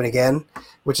going to happen again,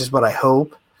 which is what I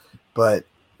hope. But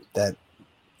that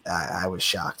I was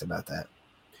shocked about that.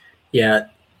 Yeah,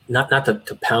 not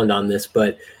to pound on this,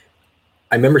 but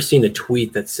I remember seeing a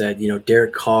tweet that said,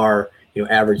 Derek Carr,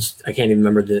 averaged, I can't even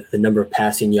remember the number of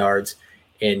passing yards,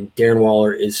 and Darren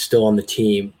Waller is still on the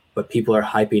team, but people are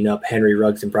hyping up Henry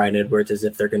Ruggs and Bryan Edwards as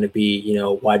if they're going to be,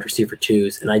 wide receiver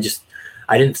 2s. And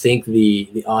I didn't think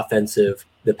the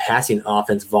passing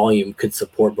offense volume could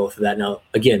support both of that. Now,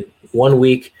 again, 1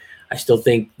 week, I still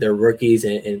think they're rookies.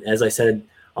 And as I said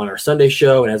on our Sunday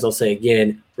show, and as I'll say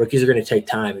again, rookies are going to take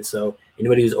time. And so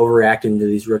anybody who's overreacting to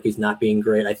these rookies not being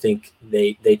great, I think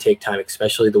they take time,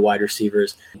 especially the wide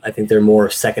receivers. I think they're more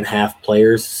second half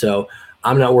players. So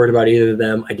I'm not worried about either of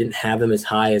them. I didn't have them as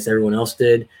high as everyone else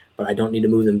did, but I don't need to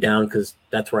move them down because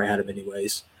that's where I had them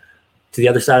anyways. To the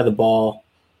other side of the ball,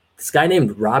 this guy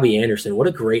named Robbie Anderson. What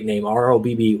a great name.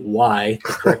 Robby, the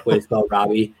correct way to spell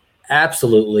Robbie.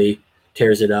 Absolutely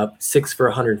tears it up. 6 for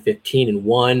 115 and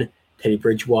 1. Teddy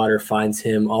Bridgewater finds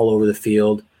him all over the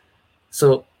field.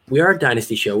 So we are a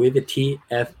Dynasty show. We have a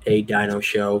TFA Dino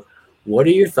show. What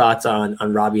are your thoughts on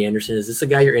Robbie Anderson? Is this a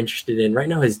guy you're interested in? Right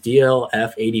now, his DLF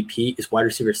ADP is wide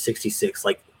receiver 66,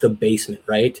 like the basement,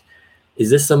 right? Is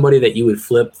this somebody that you would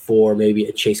flip for maybe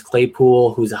a Chase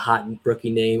Claypool, who's a hot rookie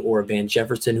name, or a Van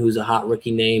Jefferson, who's a hot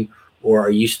rookie name? Or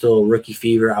are you still rookie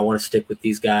fever? I want to stick with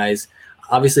these guys.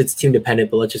 Obviously, it's team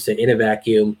dependent, but let's just say in a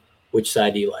vacuum, which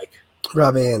side do you like?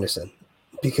 Robbie Anderson.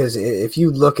 Because if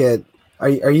you look at are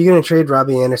you going to trade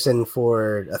Robbie Anderson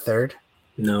for a third?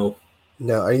 No.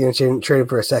 No. Are you going to trade him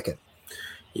for a second?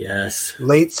 Yes.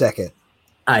 Late second.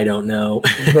 I don't know.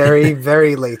 Very,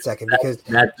 very late second, because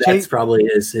that's probably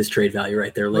his trade value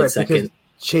right there. Late second.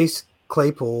 Chase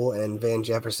Claypool and Van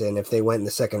Jefferson, if they went in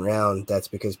the second round, that's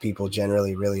because people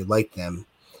generally really like them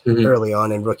early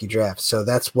on in rookie drafts. So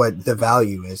that's what the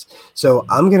value is. So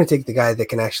I'm going to take the guy that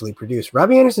can actually produce.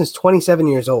 Robbie Anderson's 27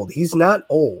 years old. He's not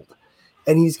old.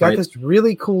 And he's got this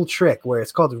really cool trick where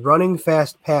it's called running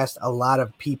fast past a lot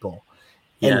of people.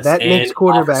 And that makes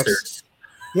quarterbacks. Officers.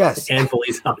 Yes. And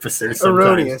police officers.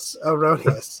 Erroneous.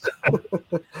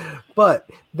 But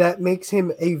that makes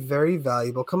him a very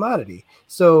valuable commodity.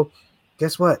 So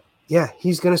guess what? Yeah,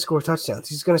 he's going to score touchdowns.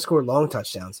 He's going to score long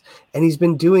touchdowns. And he's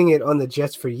been doing it on the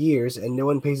Jets for years, and no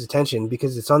one pays attention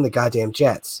because it's on the goddamn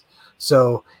Jets.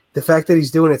 So the fact that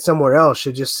he's doing it somewhere else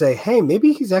should just say, hey,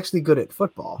 maybe he's actually good at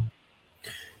football.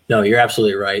 No, you're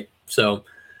absolutely right. So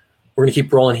we're going to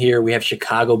keep rolling here. We have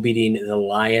Chicago beating the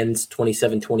Lions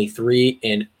 27-23.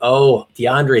 And,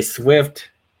 DeAndre Swift,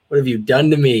 what have you done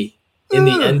to me in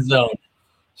the end zone?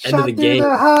 End of the game. Shot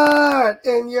through the heart,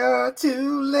 and you're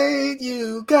too late.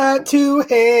 You got two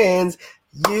hands.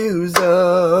 Use them.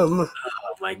 Oh,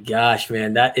 my gosh,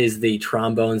 man. That is the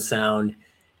trombone sound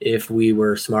if we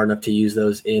were smart enough to use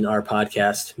those in our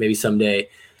podcast, maybe someday.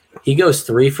 He goes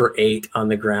 3 for 8 on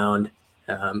the ground.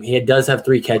 He does have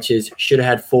 3 catches, should have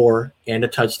had 4 and a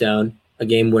touchdown, a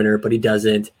game winner, but he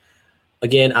doesn't.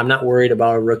 Again, I'm not worried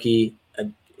about a rookie.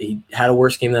 He had a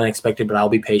worse game than I expected, but I'll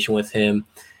be patient with him.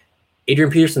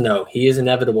 Adrian Peterson, though, he is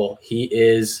inevitable. He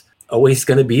is always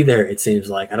going to be there, it seems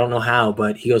like. I don't know how,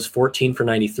 but he goes 14 for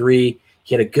 93.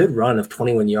 He had a good run of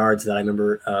 21 yards that I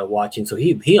remember watching, so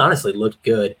he honestly looked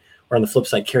good. Or on the flip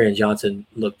side, Kerryon Johnson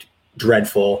looked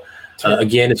dreadful.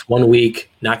 Again, it's 1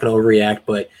 week, not going to overreact,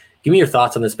 but give me your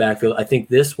thoughts on this backfield. I think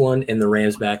this one and the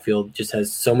Rams backfield just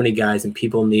has so many guys, and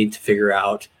people need to figure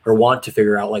out or want to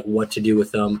figure out like what to do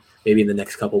with them maybe in the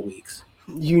next couple weeks.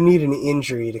 You need an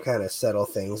injury to kind of settle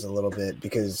things a little bit,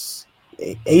 because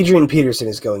Adrian Peterson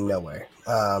is going nowhere.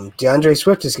 DeAndre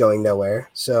Swift is going nowhere.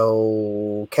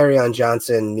 So Kerryon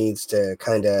Johnson needs to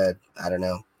kind of,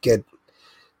 get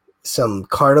some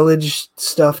cartilage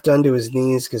stuff done to his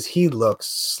knees, because he looks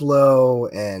slow,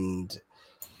 and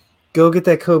go get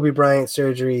that Kobe Bryant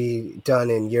surgery done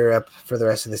in Europe for the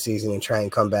rest of the season and try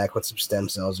and come back with some stem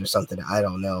cells or something. I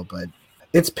don't know, but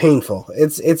it's painful.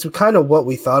 It's kind of what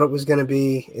we thought it was going to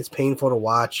be. It's painful to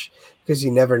watch because you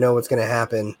never know what's going to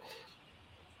happen.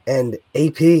 And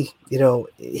AP,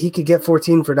 he could get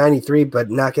 14 for 93, but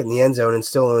not get in the end zone and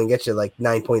still only get you like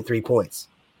 9.3 points.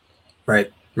 Right.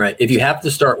 If you have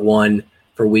to start one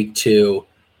for week 2,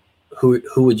 who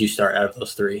would you start out of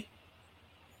those 3?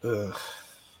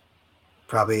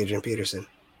 Probably Adrian Peterson.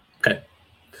 Okay.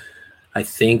 I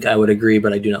think I would agree,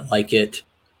 but I do not like it.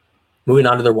 Moving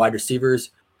on to their wide receivers.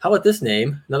 How about this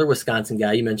name? Another Wisconsin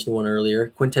guy. You mentioned one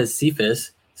earlier. Quintez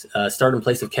Cephas started in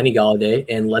place of Kenny Golladay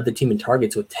and led the team in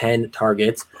targets with 10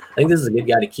 targets. I think this is a good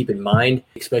guy to keep in mind,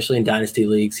 especially in dynasty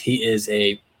leagues. He is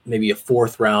maybe a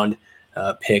 4th round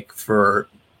pick for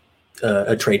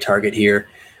a trade target here.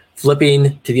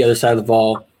 Flipping to the other side of the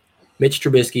ball, Mitch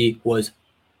Trubisky was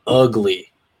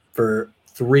ugly for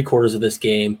 3/4 of this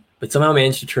game, but somehow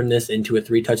managed to turn this into a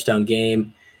 3-touchdown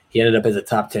game. He ended up as a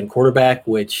top 10 quarterback,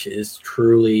 which is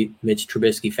truly Mitch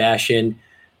Trubisky fashion.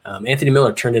 Anthony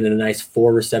Miller turned in a nice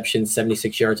 4 receptions,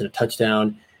 76 yards, and a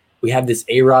touchdown. We have this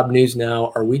A-Rob news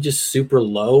now. Are we just super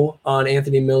low on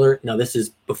Anthony Miller? Now, this is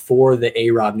before the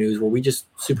A-Rob news. Were we just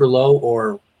super low,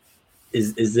 or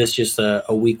is this just a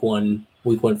week one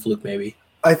fluke maybe?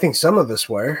 I think some of us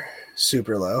were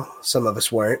super low. Some of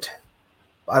us weren't.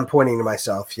 I'm pointing to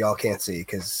myself. Y'all can't see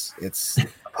because it's a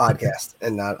podcast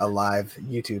and not a live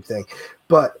YouTube thing.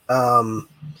 But,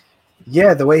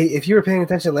 the way, if you were paying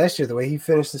attention last year, the way he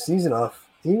finished the season off,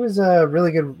 He was a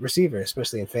really good receiver,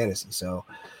 especially in fantasy. So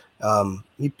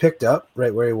he picked up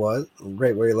right where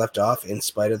he left off, in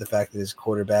spite of the fact that his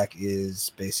quarterback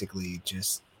is basically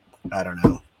just, I don't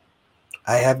know.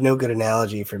 I have no good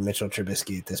analogy for Mitchell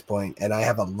Trubisky at this point, and I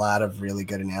have a lot of really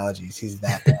good analogies. He's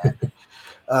that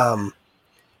bad.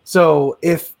 So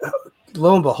if,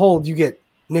 lo and behold, you get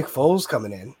Nick Foles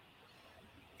coming in,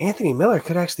 Anthony Miller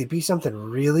could actually be something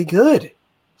really good.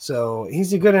 So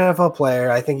he's a good NFL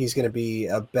player. I think he's going to be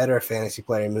a better fantasy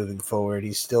player moving forward.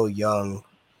 He's still young.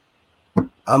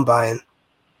 I'm buying.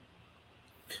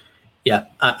 Yeah,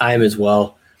 I am as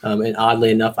well. And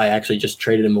oddly enough, I actually just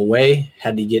traded him away.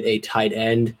 Had to get a tight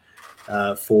end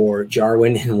for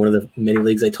Jarwin in one of the many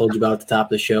leagues I told you about at the top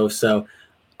of the show. So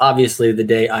obviously the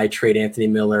day I trade Anthony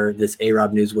Miller, this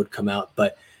A-Rob news would come out,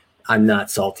 but I'm not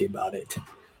salty about it.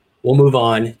 We'll move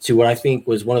on to what I think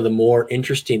was one of the more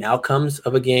interesting outcomes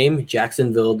of a game.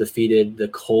 Jacksonville defeated the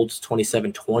Colts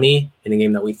 27-20 in a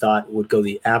game that we thought would go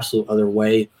the absolute other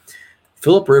way.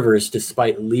 Phillip Rivers,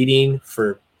 despite leading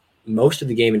for most of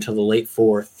the game until the late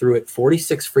fourth, threw it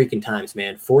 46 freaking times,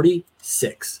 man.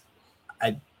 46.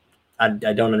 I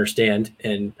don't understand,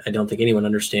 and I don't think anyone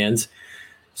understands.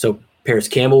 So Paris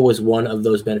Campbell was one of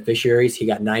those beneficiaries. He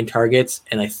got 9 targets,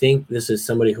 and I think this is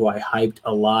somebody who I hyped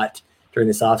a lot during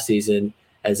this offseason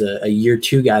as a year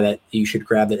 2 guy that you should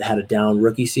grab that had a down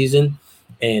rookie season.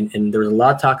 And there was a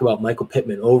lot of talk about Michael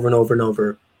Pittman over and over and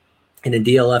over. And in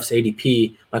DLF's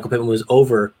ADP, Michael Pittman was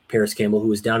over Paris Campbell, who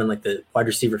was down in like the wide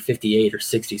receiver 58 or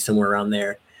 60, somewhere around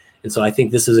there. And so I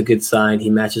think this is a good sign. He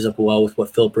matches up well with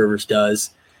what Phillip Rivers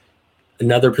does.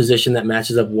 Another position that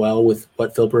matches up well with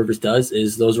what Phillip Rivers does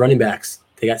is those running backs.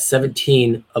 They got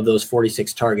 17 of those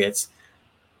 46 targets.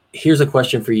 Here's a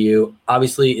question for you.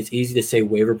 Obviously, it's easy to say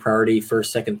waiver priority,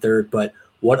 first, second, third, but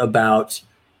what about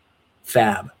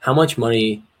fab? How much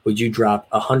money would you drop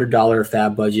a $100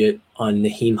 fab budget on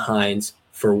Nyheim Hines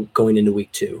for going into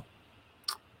week 2?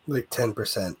 Like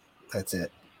 10%. That's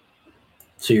it.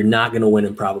 So you're not going to win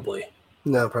him probably.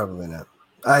 No, probably not.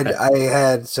 I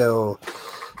had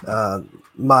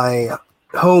my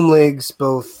home leagues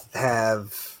both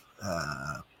have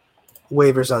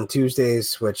waivers on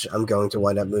Tuesdays, which I'm going to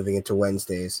wind up moving into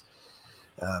Wednesdays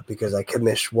because I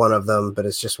commissioned one of them, but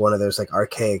it's just one of those like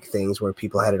archaic things where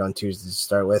people had it on Tuesdays to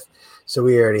start with. So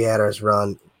we already had ours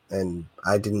run, and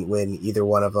I didn't win either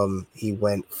one of them. He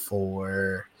went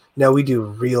for – no, we do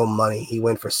real money. He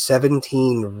went for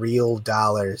 $17 real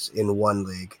dollars in one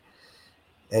league,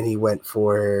 and he went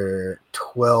for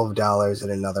 $12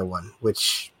 in another one,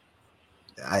 which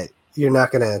I'm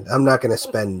not gonna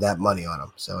spend that money on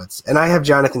him. So and I have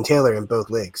Jonathan Taylor in both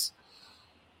leagues,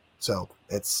 so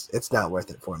it's not worth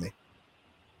it for me.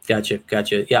 Gotcha.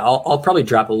 Yeah, I'll probably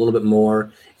drop a little bit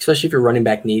more, especially if you're running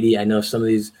back needy. I know some of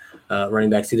these running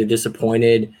backs either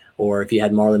disappointed, or if you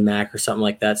had Marlon Mack or something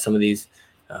like that, some of these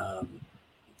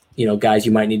guys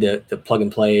you might need to plug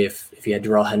and play if you had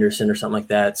Darrell Henderson or something like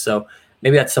that. So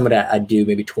maybe that's some of that I'd do,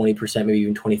 maybe 20%, maybe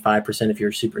even 25% if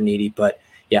you're super needy. But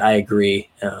yeah, I agree.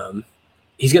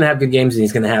 He's going to have good games, and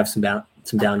he's going to have some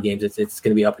down games. It's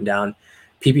going to be up and down.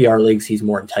 PPR leagues, he's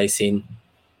more enticing.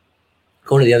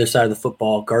 Going to the other side of the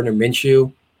football, Gardner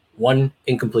Minshew, 1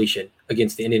 incompletion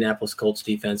against the Indianapolis Colts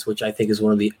defense, which I think is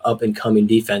one of the up-and-coming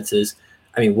defenses.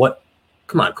 I mean, what?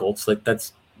 Come on, Colts. Like,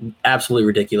 that's absolutely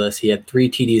ridiculous. He had 3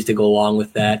 TDs to go along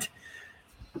with that.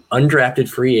 Undrafted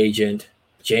free agent,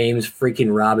 James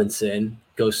freaking Robinson,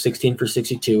 goes 16 for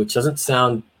 62, which doesn't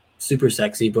sound super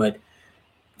sexy, but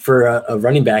for a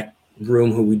running back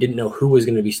room who we didn't know who was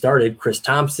going to be started, Chris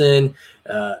Thompson,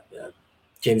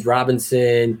 James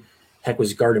Robinson, heck,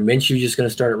 was Gardner Minshew just going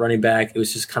to start at running back? It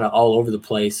was just kind of all over the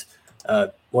place.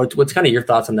 What's kind of your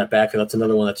thoughts on that backfield? That's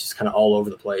another one that's just kind of all over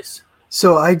the place.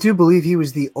 So I do believe he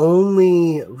was the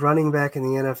only running back in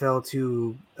the NFL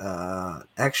to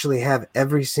actually have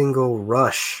every single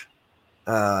rush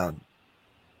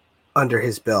under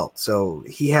his belt. So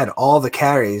he had all the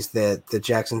carries that the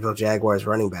Jacksonville Jaguars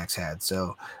running backs had.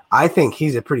 So I think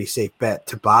he's a pretty safe bet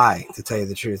to buy, to tell you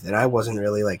the truth. And I wasn't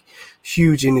really like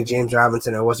huge into James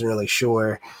Robinson. I wasn't really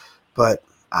sure, but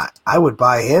I would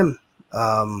buy him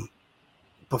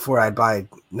before I'd buy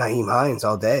Nyheim Hines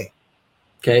all day.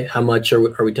 Okay, how much are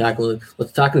we tackling?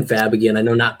 Let's talk in fab again. I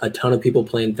know not a ton of people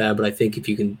playing fab, but I think if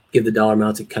you can give the dollar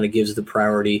amounts, it kind of gives the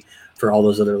priority for all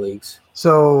those other leagues.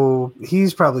 So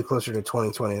he's probably closer to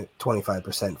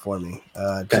 25% for me,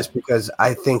 just because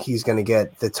I think he's going to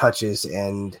get the touches,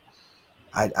 and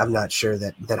I'm not sure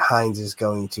that Hines is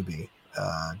going to be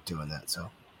doing that. So,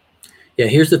 yeah,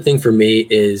 here's the thing for me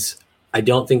is I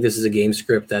don't think this is a game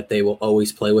script that they will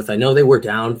always play with. I know they were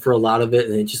down for a lot of it,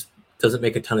 and it just doesn't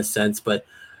make a ton of sense, but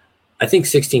I think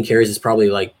 16 carries is probably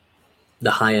like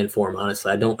the high end for him.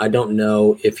 Honestly, I don't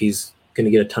know if he's going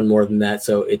to get a ton more than that.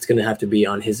 So it's going to have to be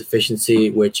on his efficiency,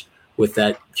 which with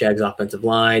that Jags offensive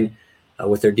line,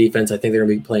 with their defense, I think they're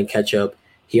going to be playing catch up.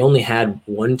 He only had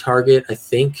one target, I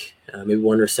think, maybe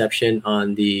one reception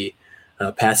on the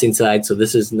passing side. So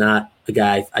this is not a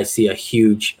guy I see a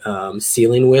huge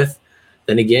ceiling with.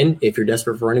 Then again, if you're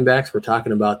desperate for running backs, we're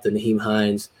talking about the Naheem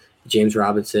Hines, James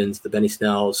Robinsons, the Benny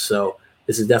Snells. So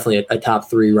this is definitely a top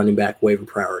 3 running back waiver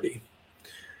priority.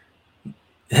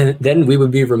 And then we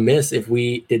would be remiss if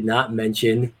we did not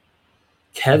mention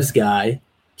Kev's guy,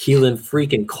 Keelan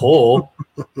freaking Cole,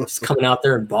 just coming out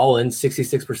there and balling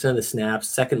 66% of the snaps,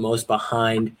 second most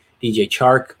behind DJ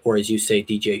Chark, or as you say,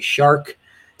 DJ Shark.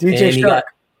 DJ Shark.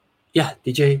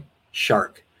 DJ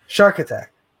Shark. Shark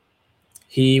Attack.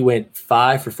 He went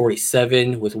 5 for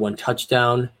 47 with 1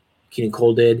 touchdown. Keelan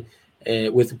Cole did.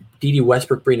 With D.D.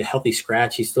 Westbrook being a healthy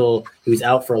scratch, he was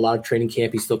out for a lot of training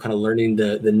camp. He's still kind of learning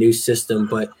the new system.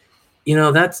 But,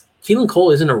 that's Keelan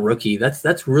Cole isn't a rookie.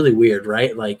 That's really weird,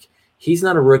 right? Like, he's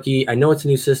not a rookie. I know it's a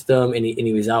new system, and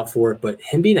he was out for it. But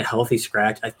him being a healthy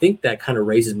scratch, I think that kind of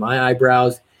raises my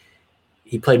eyebrows.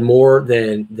 He played more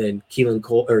than Keelan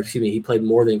Cole, or excuse me, he played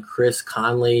more than Chris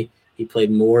Conley. He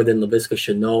played more than Laviska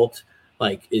Shenault.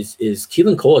 Like, is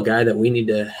Keelan Cole a guy that we need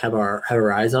to have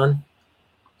our eyes on?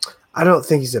 I don't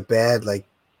think he's a bad, like,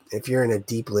 if you're in a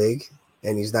deep league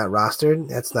and he's not rostered,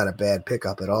 that's not a bad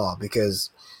pickup at all because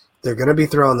they're going to be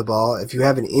throwing the ball. If you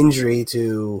have an injury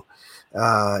to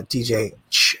DJ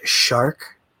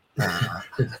Shark,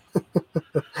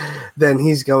 then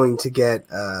he's going to get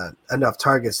enough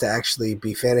targets to actually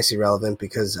be fantasy relevant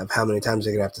because of how many times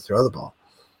they're going to have to throw the ball.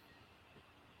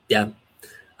 Yeah,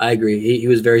 I agree. He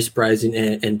was very surprising,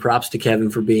 and props to Kevin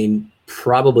for being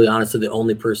probably, honestly, the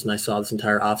only person I saw this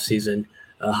entire offseason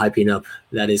hyping up.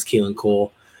 That is Keelan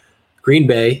Cole. Green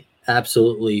Bay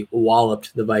absolutely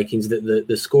walloped the Vikings.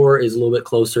 The score is a little bit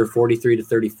closer,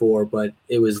 43-34, but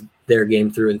it was their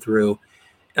game through and through.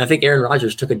 And I think Aaron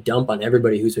Rodgers took a dump on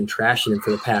everybody who's been trashing him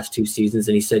for the past 2 seasons,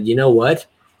 and he said, you know what?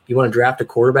 You want to draft a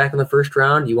quarterback in the first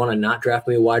round? You want to not draft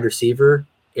me a wide receiver,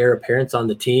 heir apparent on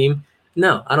the team?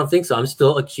 No, I don't think so. I'm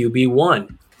still a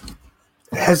QB1.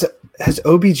 Has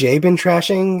OBJ been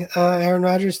trashing Aaron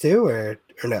Rodgers too, or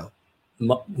no?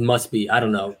 Must be. I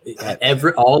don't know.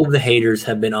 All of the haters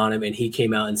have been on him, and he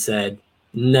came out and said,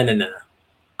 no.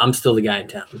 I'm still the guy in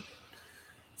town.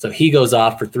 So he goes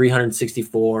off for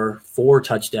 364, 4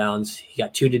 touchdowns. He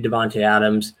got 2 to Devontae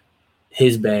Adams,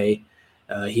 his bay.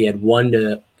 He had 1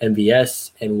 to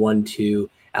MVS and 1 to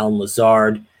Allen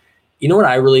Lazard. You know what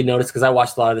I really noticed? Because I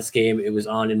watched a lot of this game. It was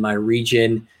on in my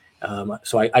region.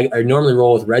 So I normally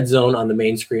roll with Red Zone on the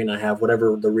main screen. I have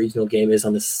whatever the regional game is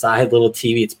on the side little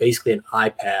TV. It's basically an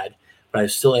iPad, but I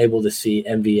was still able to see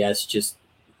MVS just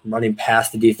running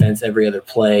past the defense every other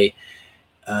play.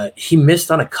 He missed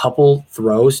on a couple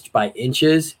throws by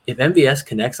inches. If MVS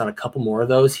connects on a couple more of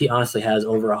those, he honestly has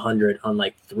over 100 on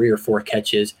like 3 or 4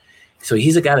 catches. So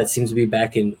he's a guy that seems to be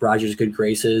back in Rodgers' good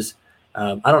graces.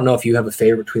 I don't know if you have a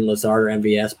favorite between Lazard or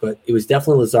MVS, but it was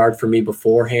definitely Lazard for me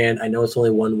beforehand. I know it's only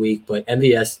 1 week, but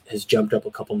MVS has jumped up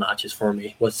a couple notches for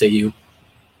me. What say you?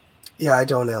 Yeah, I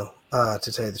don't know,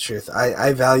 to tell you the truth.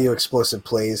 I value explosive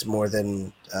plays more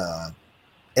than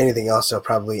anything else, so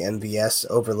probably MVS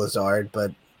over Lazard,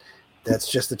 but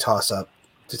that's just a toss-up,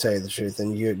 to tell you the truth,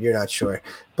 and you're not sure.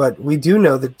 But we do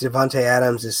know that Devontae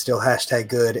Adams is still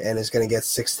 #good and is going to get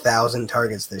 6,000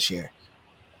 targets this year.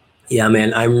 Yeah,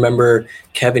 man. I remember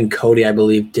Kevin Cody, I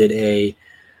believe, did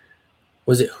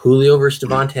was it Julio versus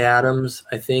Devontae Adams,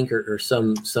 I think, or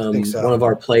some one of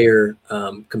our player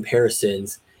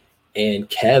comparisons. And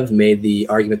Kev made the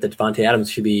argument that Devontae Adams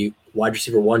should be wide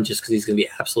receiver 1 just because he's going to be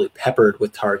absolutely peppered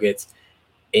with targets.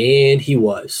 And he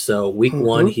was. So week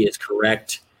 1, he is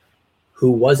correct.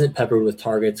 Who wasn't peppered with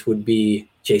targets would be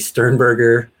Jay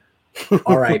Sternberger,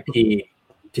 RIP.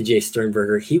 To Jay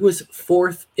Sternberger. He was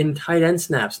 4th in tight end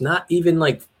snaps, not even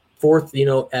like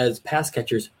 4th, as pass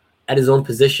catchers at his own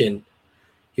position.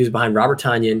 He was behind Robert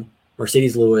Tonyan,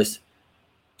 Mercedes Lewis,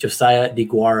 Josiah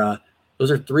DeGuara.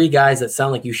 Those are 3 guys that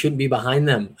sound like you shouldn't be behind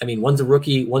them. I mean, one's a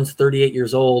rookie, one's 38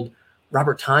 years old.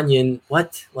 Robert Tonyan,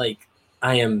 what? Like,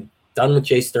 I am done with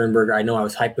Jay Sternberger. I know I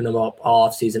was hyping him up all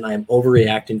offseason. I am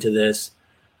overreacting to this.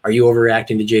 Are you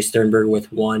overreacting to Jay Sternberger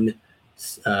with one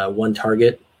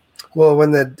target? Well,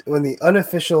 when the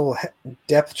unofficial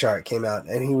depth chart came out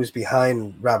and he was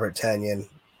behind Robert Tonyan,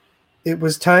 it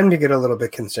was time to get a little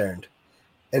bit concerned.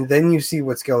 And then you see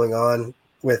what's going on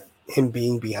with him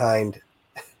being behind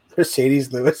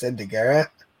Mercedes Lewis and DeGuara.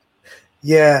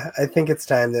 Yeah, I think it's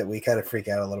time that we kind of freak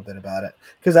out a little bit about it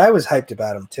because I was hyped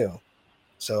about him too.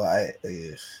 So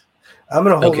I'm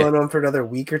gonna hold on to him for another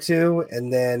week or two,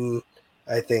 and then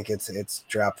I think it's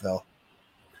Dropville.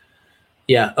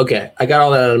 Yeah, okay. I got all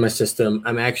that out of my system.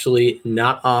 I'm actually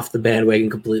not off the bandwagon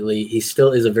completely. He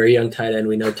still is a very young tight end.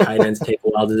 We know tight ends take a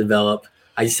while to develop.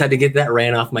 I just had to get that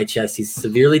rant off my chest. He's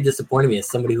severely disappointed me as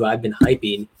somebody who I've been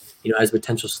hyping, as a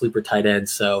potential sleeper tight end.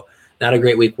 So not a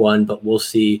great week one, but we'll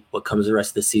see what comes the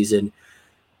rest of the season.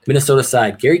 Minnesota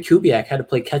side, Gary Kubiak had to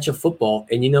play catch-up football,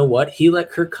 and you know what? He let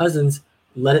Kirk Cousins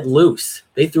let it loose.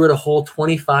 They threw it a whole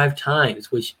 25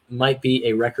 times, which might be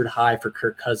a record high for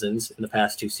Kirk Cousins in the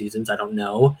past 2 seasons. I don't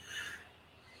know.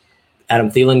 Adam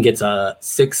Thielen gets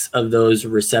 6 of those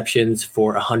receptions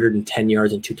for 110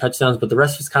 yards and 2 touchdowns, but the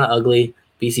rest was kind of ugly.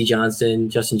 BC Johnson,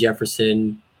 Justin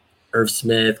Jefferson, Irv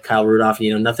Smith, Kyle Rudolph,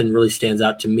 nothing really stands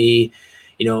out to me.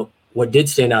 What did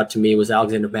stand out to me was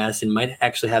Alexander Madison might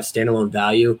actually have standalone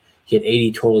value. He had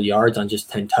 80 total yards on just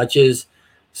 10 touches.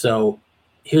 So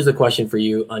here's the question for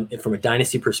you from a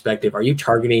dynasty perspective. Are you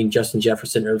targeting Justin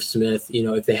Jefferson, Irv Smith,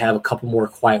 if they have a couple more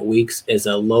quiet weeks as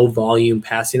a low volume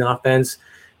passing offense?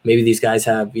 Maybe these guys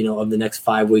have, of the next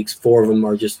 5 weeks, 4 of them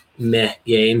are just meh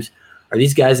games. Are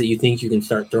these guys that you think you can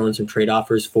start throwing some trade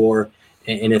offers for?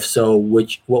 And if so,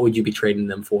 what would you be trading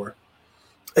them for?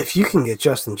 If you can get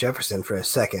Justin Jefferson for a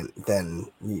second, then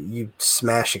you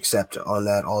smash accept on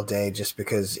that all day, just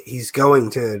because he's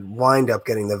going to wind up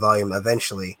getting the volume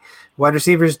eventually. Wide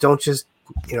receivers don't just,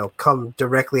 come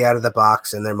directly out of the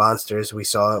box and they're monsters. We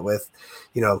saw it with,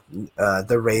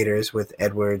 the Raiders with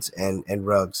Edwards and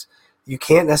Ruggs. You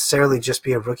can't necessarily just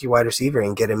be a rookie wide receiver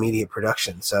and get immediate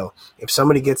production. So if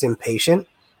somebody gets impatient,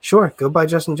 sure, go buy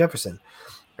Justin Jefferson.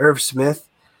 Irv Smith,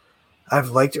 I've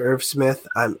liked Irv Smith.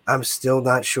 I'm still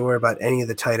not sure about any of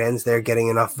the tight ends there getting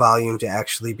enough volume to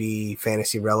actually be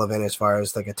fantasy relevant as far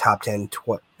as like a top 10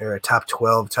 or a top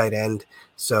 12 tight end.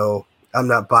 So I'm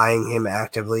not buying him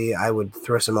actively. I would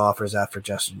throw some offers after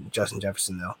Justin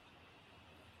Jefferson though.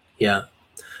 Yeah.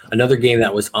 Another game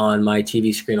that was on my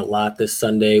TV screen a lot this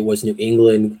Sunday was New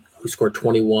England, who scored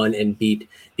 21 and beat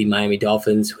the Miami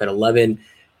Dolphins, who had 11.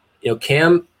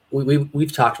 Cam,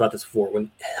 we've talked about this before.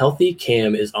 When healthy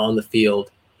Cam is on the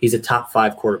field, he's a top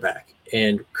 5 quarterback.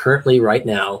 And currently, right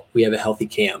now, we have a healthy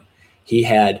Cam. He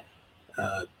had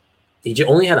he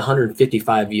only had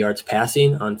 155 yards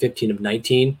passing on 15 of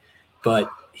 19, but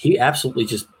he absolutely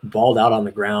just balled out on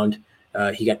the ground.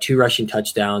 He got 2 rushing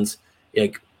touchdowns.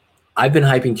 I've been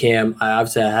hyping Cam. I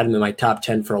had him in my top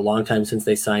 10 for a long time since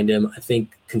they signed him. I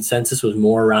think consensus was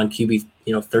more around QB,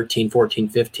 13, 14,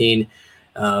 15.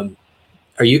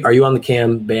 Are you on the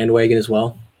Cam bandwagon as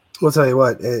well? We'll tell you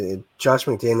what, Josh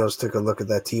McDaniels took a look at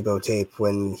that Tebow tape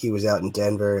when he was out in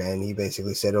Denver, and he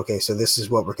basically said, okay, so this is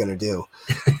what we're going to do.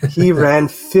 He ran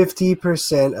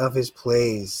 50% of his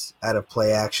plays out of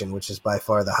play action, which is by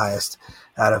far the highest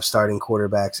out of starting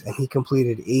quarterbacks, and he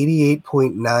completed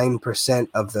 88.9%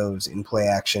 of those in play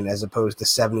action as opposed to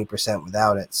 70%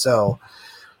 without it. So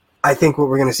I think what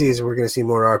we're going to see is we're going to see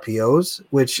more RPOs,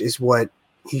 which is what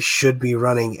he should be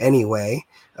running anyway.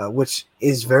 Which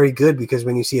is very good, because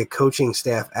when you see a coaching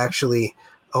staff actually,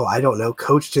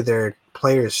 coach to their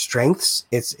players' strengths,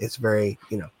 it's very,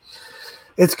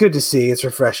 it's good to see. It's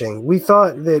refreshing. We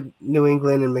thought that New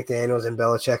England and McDaniels and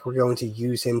Belichick were going to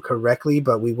use him correctly,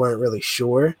 but we weren't really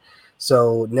sure.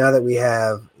 So now that we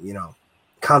have,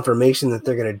 confirmation that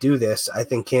they're going to do this, I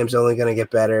think Cam's only going to get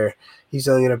better. He's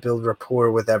only going to build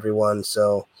rapport with everyone.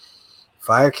 So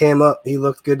fire Cam up. He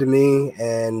looked good to me,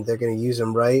 and they're going to use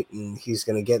him right, and he's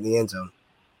going to get in the end zone.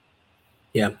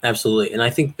 Yeah, absolutely. And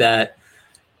I think that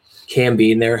Cam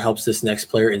being there helps this next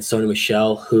player in Sony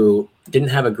Michel, who didn't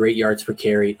have a great yards per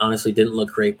carry, honestly didn't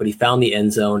look great, but he found the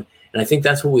end zone. And I think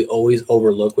that's what we always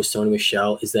overlook with Sony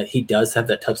Michel, is that he does have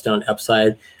that touchdown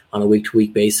upside on a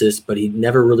week-to-week basis, but he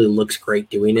never really looks great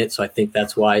doing it. So I think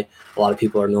that's why a lot of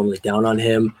people are normally down on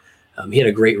him. He had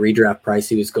a great redraft price.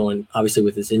 He was going, obviously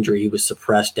with his injury, he was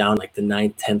suppressed down like the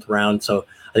 9th, 10th round. So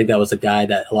I think that was a guy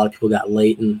that a lot of people got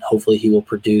late, and hopefully he will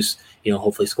produce,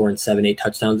 hopefully scoring 7-8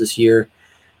 touchdowns this year.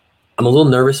 I'm a little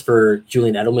nervous for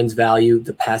Julian Edelman's value.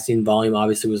 The passing volume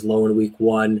obviously was low in week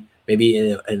 1. Maybe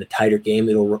in a tighter game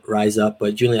it'll rise up,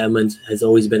 but Julian Edelman has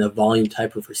always been a volume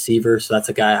type of receiver. So that's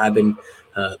a guy I've been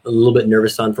a little bit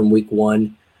nervous on from week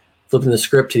 1. Flipping the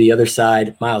script to the other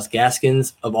side, Myles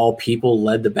Gaskins, of all people,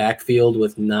 led the backfield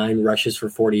with 9 rushes for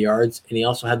 40 yards, and he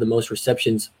also had the most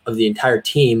receptions of the entire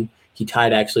team. He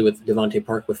tied actually with Devontae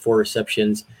Parker with 4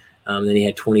 receptions. Then he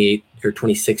had 28 or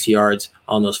 26 yards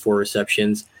on those 4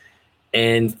 receptions.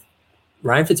 And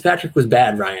Ryan Fitzpatrick was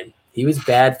bad, Ryan. He was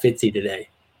bad Fitzy today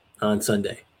on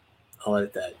Sunday. I'll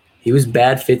edit that. He was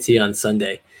bad Fitzy on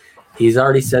Sunday. He's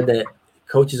already said that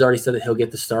Coach has already said that he'll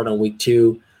get the start on week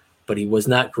 2, but he was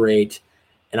not great.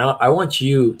 And I want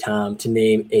you, Tom, to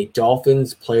name a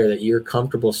Dolphins player that you're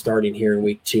comfortable starting here in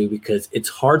week 2, because it's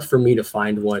hard for me to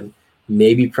find one.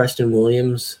 Maybe Preston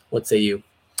Williams. What say you?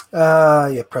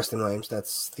 Yeah, Preston Williams.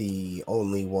 That's the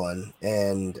only one.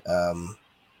 And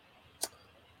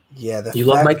you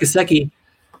love Mike Gesicki.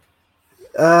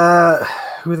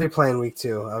 Who are they playing week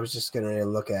 2? I was just gonna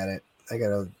look at it. I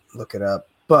gotta look it up,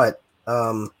 but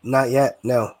not yet.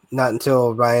 No, not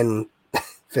until Ryan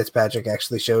Fitzpatrick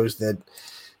actually shows that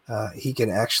he can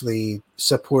actually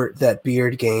support that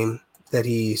beard game that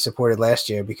he supported last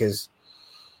year, because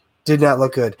did not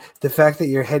look good. The fact that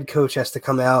your head coach has to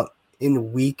come out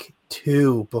in week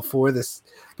 2 before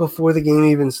the game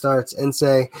even starts and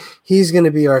say he's going to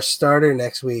be our starter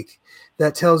next week,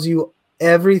 that tells you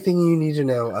everything you need to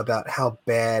know about how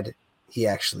bad he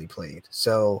actually played.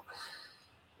 So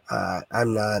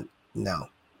I'm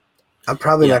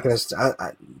probably not going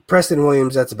to – Preston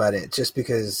Williams, that's about it, just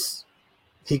because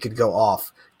he could go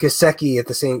off. Gesicki at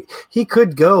the same – he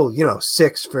could go,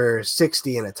 6 for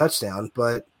 60 and a touchdown,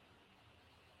 but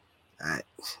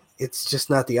it's just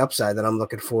not the upside that I'm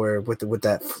looking for with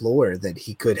that floor, that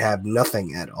he could have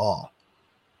nothing at all.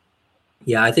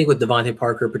 Yeah, I think with Devontae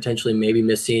Parker potentially maybe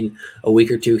missing a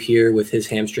week or 2 here with his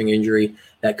hamstring injury,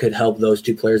 that could help those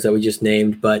 2 players that we just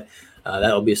named, but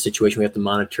that'll be a situation we have to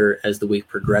monitor as the week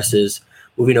progresses.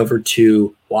 Moving over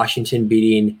to Washington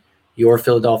beating your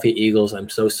Philadelphia Eagles. I'm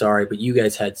so sorry, but you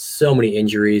guys had so many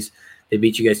injuries. They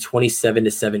beat you guys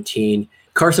 27-17.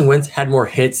 Carson Wentz had more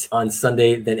hits on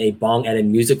Sunday than a bong at a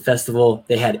music festival.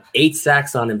 They had 8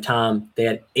 sacks on him, Tom. They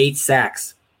had 8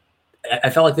 sacks. I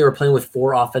felt like they were playing with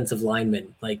 4 offensive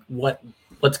linemen. Like,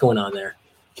 what's going on there?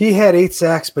 He had 8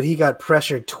 sacks, but he got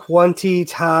pressured 20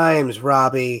 times,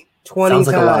 Robbie. 20 Sounds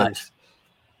like times. A lot.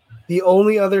 The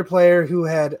only other player who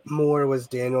had more was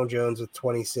Daniel Jones with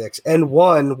 26. And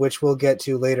one, which we'll get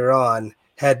to later on,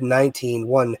 had 19.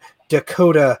 One,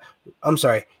 Dakota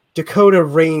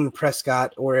Rain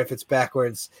Prescott, or if it's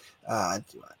backwards, I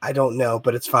don't know,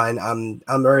 but it's fine. I'm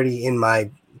already in my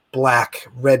black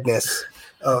redness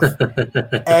of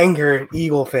anger,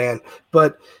 Eagle fan.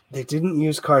 But they didn't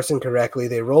use Carson correctly.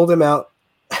 They rolled him out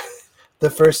the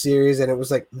first series, and it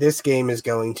was like, this game is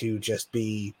going to just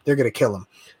be – they're going to kill him.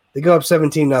 They go up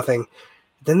 17-0.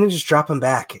 Then they just drop him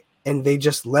back, and they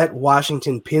just let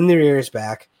Washington pin their ears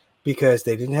back because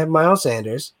they didn't have Miles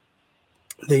Sanders.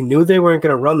 They knew they weren't going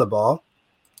to run the ball.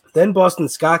 Then Boston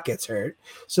Scott gets hurt,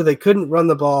 so they couldn't run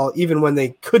the ball even when they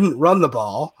couldn't run the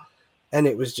ball, and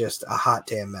it was just a hot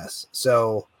damn mess.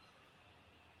 So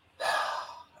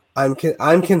I'm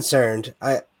concerned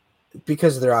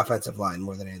because of their offensive line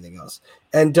more than anything else.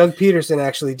 And Doug Peterson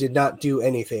actually did not do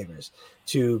any favors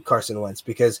to Carson Wentz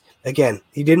because, again,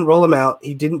 he didn't roll him out.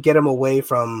 He didn't get him away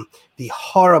from the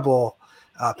horrible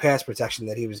pass protection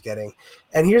that he was getting.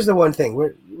 And here's the one thing.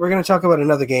 We're going to talk about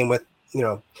another game with,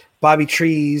 Bobby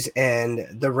Trees and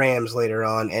the Rams later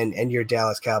on and your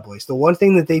Dallas Cowboys. The one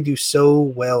thing that they do so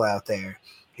well out there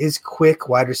is quick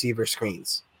wide receiver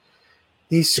screens.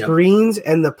 These screens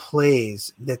and the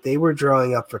plays that they were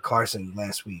drawing up for Carson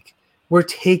last week were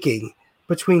taking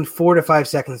between 4 to 5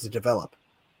 seconds to develop.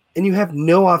 And you have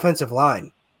no offensive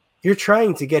line. You're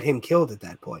trying to get him killed at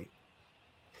that point.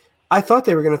 I thought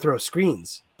they were going to throw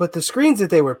screens, but the screens that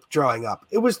they were drawing up,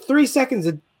 it was 3 seconds.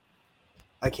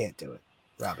 I can't do it,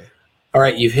 Robbie. All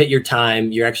right, you've hit your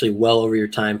time. You're actually well over your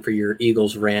time for your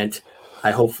Eagles rant.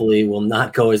 I hopefully will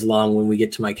not go as long when we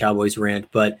get to my Cowboys rant,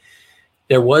 but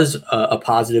there was a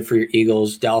positive for your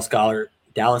Eagles. Dallas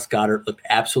Goedert looked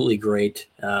absolutely great.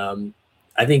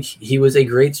 I think he was a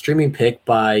great streaming pick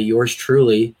by yours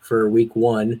truly for week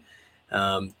 1.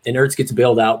 And Ertz gets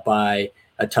bailed out by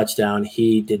a touchdown.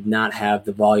 He did not have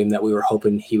the volume that we were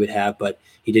hoping he would have, but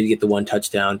he did get the 1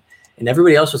 touchdown. And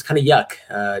everybody else was kind of yuck.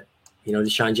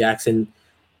 Deshaun Jackson,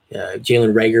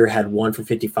 Jalen Reagor had 1 for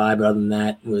 55, but other than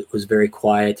that, was very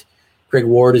quiet. Greg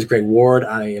Ward is Greg Ward.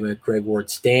 I am a Greg Ward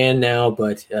stan now,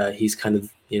 but he's kind of,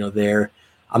 there.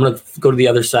 I'm going to go to the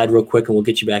other side real quick, and we'll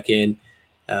get you back in.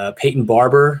 Peyton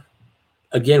Barber,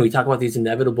 again, we talk about these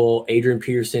inevitable Adrian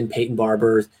Peterson, Peyton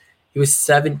Barber. He was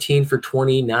 17 for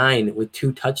 29 with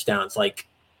 2 touchdowns. Like,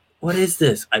 what is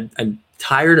this? I'm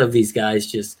tired of these guys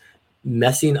just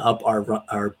messing up our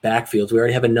backfields. We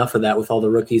already have enough of that with all the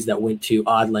rookies that went to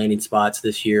odd landing spots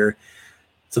this year.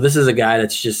 So this is a guy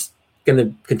that's just going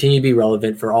to continue to be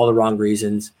relevant for all the wrong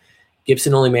reasons.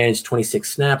 Gibson only managed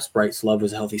 26 snaps. Bryce Love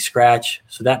was a healthy scratch.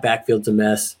 So that backfield's a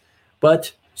mess.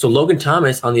 So Logan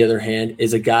Thomas, on the other hand,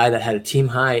 is a guy that had a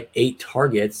team-high 8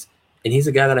 targets, and he's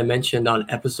a guy that I mentioned on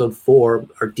episode 4,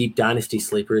 our Deep Dynasty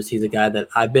Sleepers. He's a guy that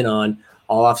I've been on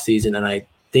all off season, and I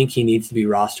think he needs to be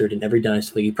rostered in every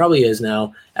Dynasty league. He probably is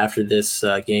now after this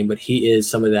game, but he is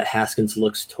somebody that Haskins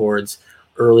looks towards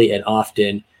early and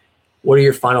often. What are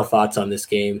your final thoughts on this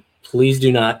game? Please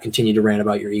do not continue to rant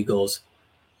about your Eagles.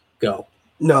 Go.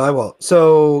 No, I won't.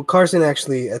 So Carson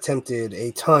actually attempted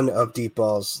a ton of deep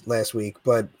balls last week,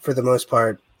 but for the most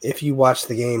part, if you watch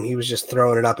the game, he was just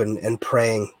throwing it up and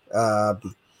praying.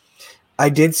 I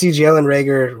did see Jalen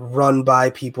Reagor run by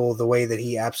people the way that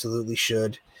he absolutely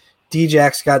should.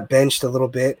 Djax got benched a little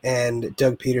bit, and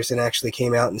Doug Peterson actually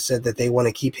came out and said that they want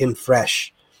to keep him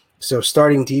fresh. So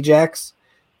starting Djax,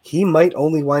 he might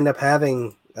only wind up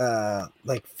having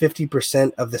like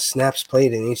 50% of the snaps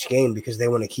played in each game because they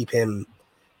want to keep him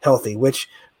healthy, which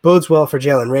bodes well for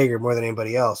Jalen Reagor more than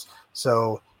anybody else.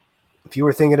 So if you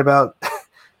were thinking about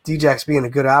Djax being a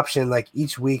good option like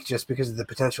each week just because of the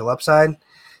potential upside,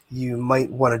 you might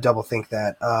want to double think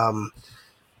that.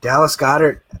 Dallas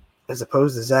Goedert as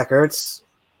opposed to Zach Ertz,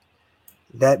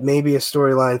 that may be a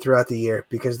storyline throughout the year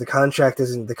because the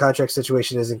contract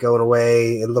situation isn't going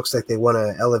away. It looks like they want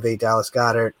to elevate Dallas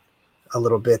Goedert a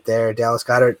little bit there. Dallas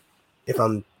Goedert, if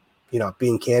I'm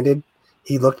being candid,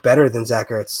 he looked better than Zach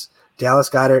Ertz. Dallas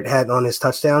Goedert had on his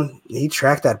touchdown, he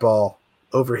tracked that ball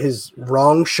over his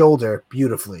wrong shoulder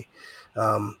beautifully.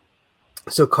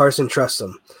 So Carson trusts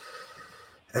him.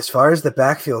 As far as the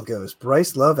backfield goes,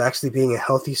 Bryce Love actually being a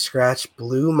healthy scratch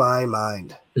blew my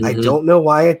mind. Mm-hmm. I don't know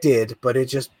why it did, but it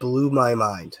just blew my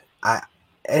mind.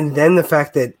 And then the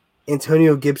fact that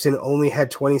Antonio Gibson only had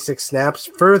 26 snaps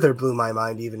further blew my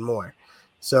mind even more.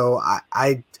 So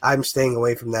I'm staying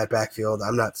away from that backfield.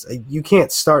 You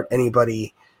can't start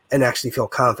anybody and actually feel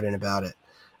confident about it.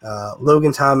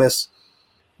 Logan Thomas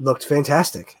looked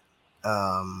fantastic.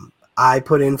 I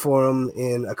put in for him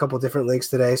in a couple different leagues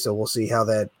today, so we'll see how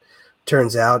that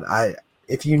turns out.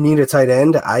 If you need a tight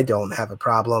end, I don't have a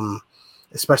problem,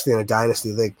 especially in a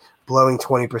dynasty league, blowing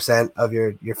 20% of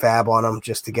your fab on him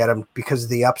just to get him because of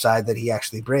the upside that he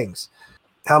actually brings.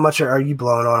 How much are you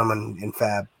blowing on him in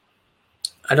fab?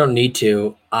 I don't need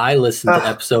to. I listened to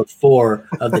episode 4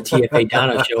 of the TFA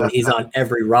Dono show, and he's on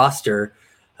every roster.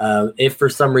 If for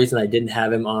some reason I didn't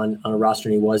have him on a roster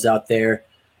and he was out there,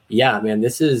 yeah, man,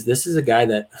 this is a guy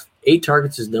that 8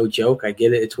 targets is no joke. I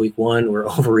get it. It's week 1. We're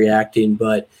overreacting,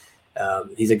 but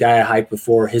he's a guy I hyped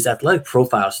before. His athletic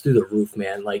profile is through the roof,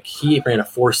 man. Like, he ran a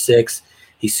 4.6.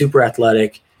 He's super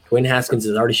athletic. Dwayne Haskins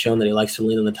has already shown that he likes to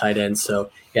lean on the tight end.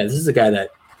 So, yeah, this is a guy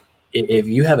that if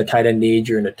you have a tight end need,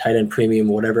 you're in a tight end premium,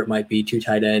 whatever it might be, 2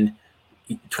 tight end,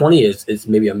 20 is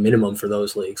maybe a minimum for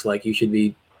those leagues. Like, you should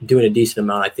be doing a decent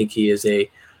amount. I think he is a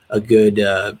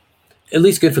good at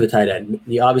least good for the tight end.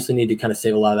 You obviously need to kind of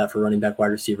save a lot of that for running back, wide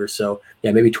receiver. So,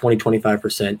 yeah, maybe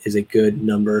 20-25% is a good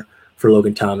number for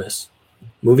Logan Thomas.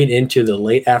 Moving into the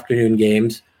late afternoon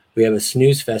games, we have a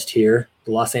snooze fest here.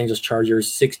 The Los Angeles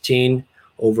Chargers 16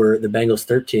 over the Bengals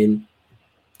 13.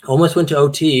 Almost went to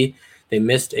OT. They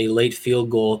missed a late field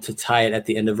goal to tie it at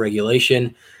the end of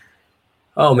regulation.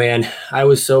 Oh, man, I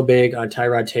was so big on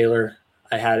Tyrod Taylor.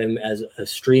 I had him as a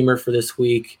streamer for this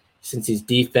week. Since he's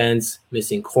defense,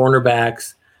 missing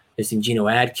cornerbacks, missing Geno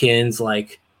Atkins.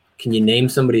 Like, can you name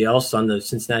somebody else on the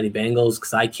Cincinnati Bengals?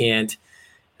 Because I can't.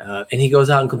 And he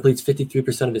goes out and completes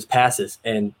 53% of his passes,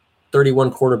 and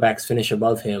 31 quarterbacks finish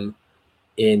above him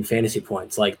in fantasy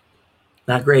points. Like,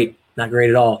 not great. Not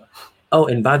great at all. Oh,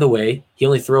 and by the way, he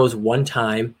only throws one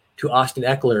time to Austin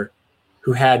Eckler,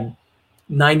 who had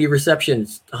 90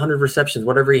 receptions, 100 receptions,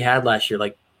 whatever he had last year.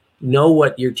 Like, know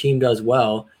what your team does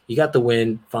well. You got the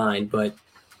win, fine, but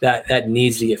that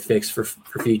needs to get fixed for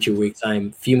future weeks.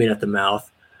 I'm fuming at the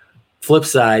mouth. Flip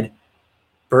side,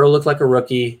 Burrow looked like a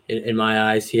rookie in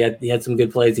my eyes. He had some good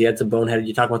plays. He had some boneheaded.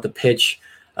 You talk about the pitch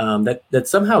that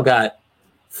somehow got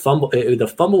fumble.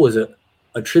 The fumble was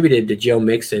attributed to Joe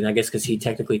Mixon, I guess, because he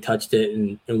technically touched it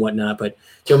and whatnot. But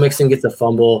Joe Mixon gets a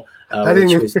fumble. I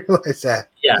didn't even realize that.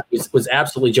 Yeah, it was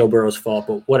absolutely Joe Burrow's fault,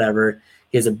 but whatever.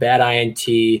 He has a bad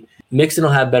INT. Mixon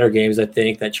will have better games, I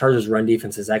think. That Chargers run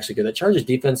defense is actually good. That Chargers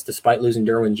defense, despite losing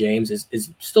Derwin James,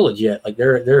 is still legit. Like,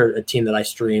 they're a team that I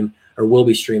stream or will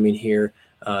be streaming here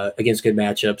against good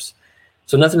matchups.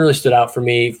 So nothing really stood out for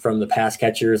me from the pass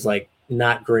catchers. Like,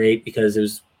 not great because it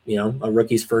was, a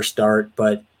rookie's first start.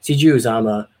 But CJ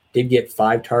Uzomah did get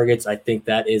 5 targets. I think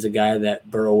that is a guy that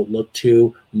Burrow will look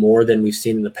to more than we've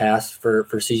seen in the past for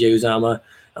CJ Uzomah.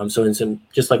 So in some,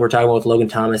 just like we're talking about with Logan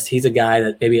Thomas, he's a guy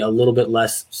that maybe a little bit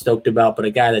less stoked about, but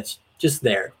a guy that's just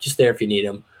there if you need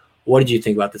him. What did you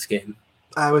think about this game?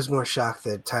 I was more shocked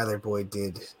that Tyler Boyd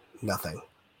did nothing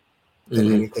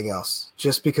than anything else,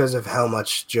 just because of how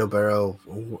much Joe Burrow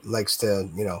likes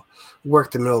to,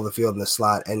 work the middle of the field in the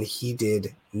slot, and he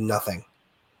did nothing.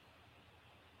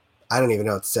 I don't even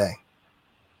know what to say.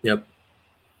 Yep.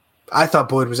 I thought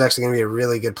Boyd was actually going to be a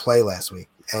really good play last week,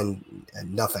 and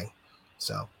nothing.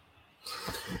 So,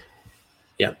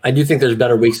 yeah, I do think there's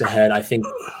better weeks ahead. I think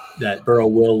that Burrow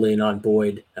will lean on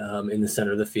Boyd in the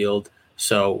center of the field.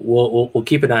 So we'll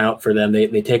keep an eye out for them.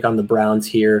 They take on the Browns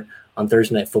here on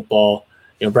Thursday Night Football.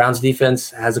 You know, Browns defense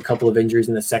has a couple of injuries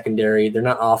in the secondary. They're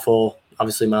not awful.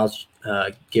 Obviously, Myles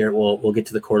Garrett will get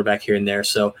to the quarterback here and there.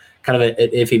 So kind of an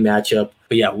iffy matchup.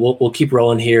 But yeah, we'll keep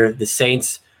rolling here. The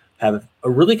Saints have a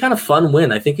really kind of fun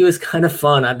win. I think it was kind of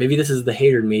fun. Maybe this is the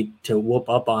hater in me to whoop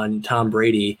up on Tom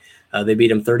Brady. They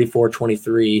beat him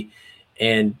 34-23.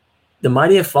 And the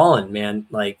mighty have fallen, man.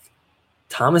 Like,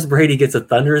 Thomas Brady gets a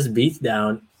thunderous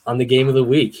beatdown on the game of the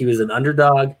week. He was an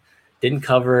underdog, didn't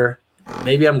cover.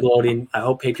 Maybe I'm gloating. I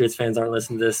hope Patriots fans aren't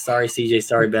listening to this. Sorry, CJ.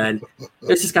 Sorry, Ben. It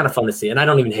was just kind of fun to see. And I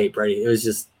don't even hate Brady. It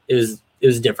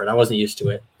was different. I wasn't used to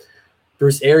it.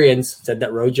 Bruce Arians said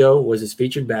that Rojo was his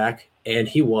featured back, and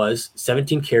he was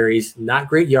 17 carries, not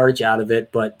great yardage out of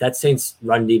it, but that Saints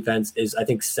run defense is, I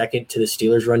think, second to the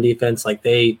Steelers run defense. Like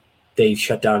they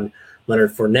shut down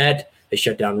Leonard Fournette, they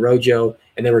shut down Rojo,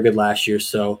 and they were good last year.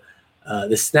 So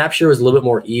the snap share was a little bit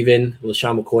more even.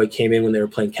 LaShawn McCoy came in when they were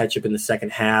playing catch up in the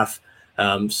second half.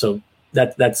 So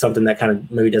that's something that kind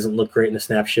of maybe doesn't look great in the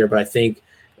snap share, but I think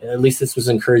at least this was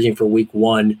encouraging for week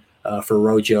one for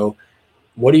Rojo.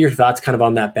 What are your thoughts kind of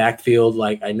on that backfield?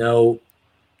 Like, I know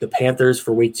the Panthers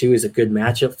for week two is a good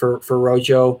matchup for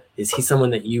Rojo. Is he someone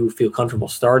that you feel comfortable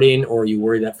starting, or are you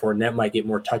worried that Fournette might get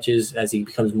more touches as he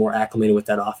becomes more acclimated with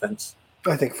that offense?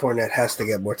 I think Fournette has to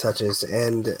get more touches.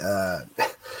 And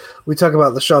we talk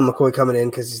about LaShawn McCoy coming in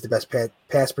because he's the best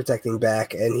pass protecting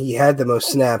back, and he had the most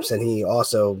snaps, and he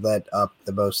also let up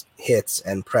the most hits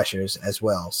and pressures as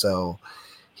well. So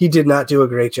he did not do a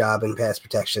great job in pass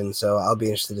protection. So I'll be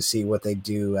interested to see what they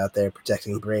do out there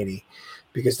protecting Brady,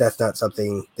 because that's not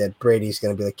something that Brady's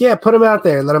going to be like, yeah, put him out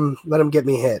there, let him get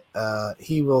me hit.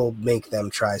 He will make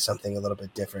them try something a little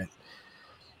bit different.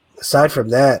 Aside from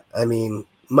that, I mean,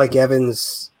 Mike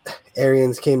Evans,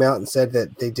 Arians came out and said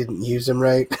that they didn't use him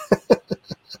right.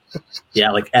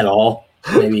 Yeah, like at all,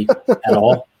 maybe at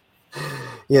all.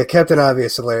 Yeah, Captain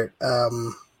Obvious alert.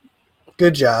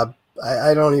 Good job.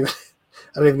 I don't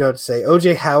even know what to say.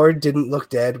 OJ Howard didn't look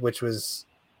dead, which was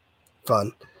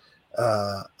fun.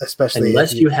 Especially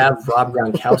unless you have Rob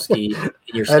Gronkowski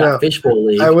in your Scott Fishbowl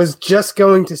league. I was just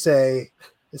going to say,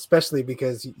 especially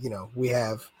because we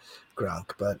have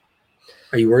Gronk, but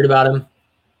are you worried about him?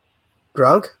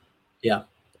 Gronk? Yeah.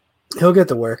 He'll get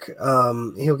the work.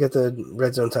 He'll get the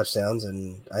red zone touchdowns,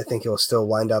 and I think he'll still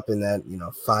wind up in that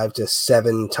 5 to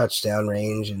 7 touchdown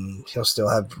range, and he'll still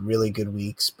have really good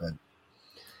weeks. But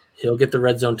he'll get the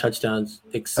red zone touchdowns,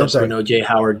 except when OJ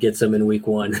Howard gets them in week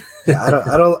one. Yeah,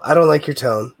 I don't like your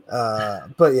tone,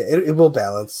 but yeah, it will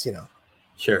balance.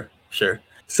 Sure.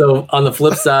 So on the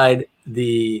flip side,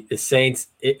 the Saints,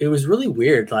 it was really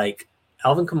weird. Like,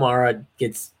 Alvin Kamara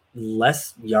gets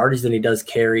less yardage than he does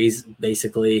carries,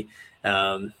 basically.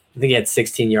 I think he had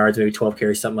 16 yards, maybe 12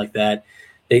 carries, something like that.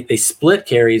 They split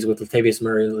carries with Latavius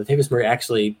Murray. Latavius Murray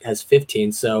actually has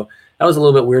 15, so that was a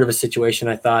little bit weird of a situation.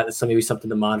 I thought it's maybe something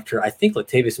to monitor. I think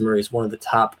Latavius Murray is one of the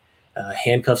top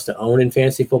handcuffs to own in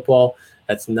fantasy football.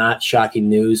 That's not shocking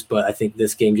news, but I think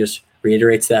this game just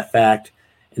reiterates that fact.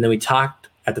 And then we talked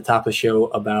at the top of the show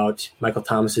about Michael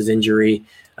Thomas's injury.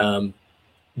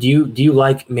 Do you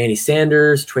like Manny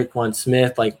Sanders, Traquan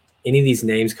Smith? Like, any of these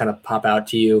names kind of pop out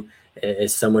to you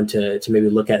as someone to maybe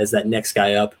look at as that next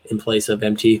guy up in place of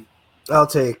MT? I'll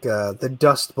take the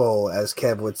Dust Bowl, as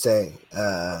Kev would say.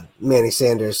 Manny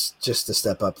Sanders just to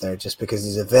step up there, just because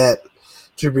he's a vet.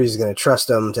 Drew Brees is going to trust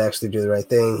him to actually do the right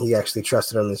thing. He actually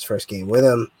trusted him his first game with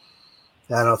him.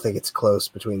 I don't think it's close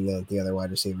between the other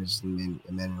wide receivers and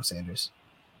Emmanuel Sanders.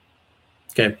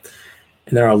 Okay.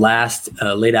 And then our last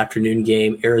late afternoon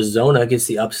game, Arizona gets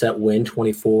the upset win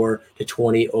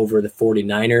 24-20 over the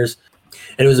 49ers.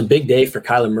 And it was a big day for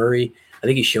Kyler Murray. I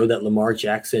think he showed that Lamar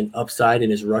Jackson upside in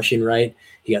his rushing right.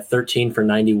 He got 13 for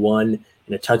 91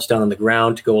 and a touchdown on the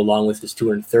ground to go along with his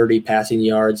 230 passing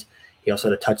yards. He also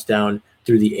had a touchdown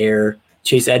through the air.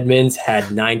 Chase Edmonds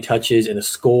had 9 touches and a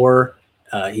score.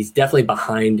 He's definitely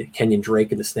behind Kenyon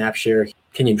Drake in the snap share.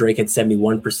 Kenyon Drake had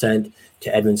 71%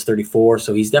 to Edmonds 34%,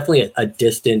 so he's definitely a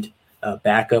distant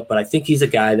backup, but I think he's a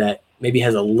guy that maybe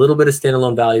has a little bit of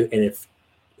standalone value, and if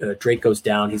Drake goes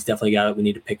down, he's definitely a guy that we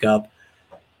need to pick up.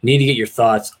 Need to get your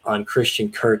thoughts on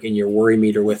Christian Kirk and your worry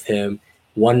meter with him.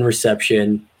 1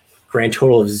 reception, grand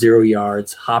total of 0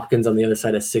 yards. Hopkins on the other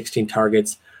side has 16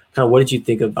 targets kind of what did you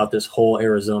think about this whole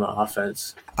Arizona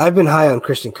offense? I've been high on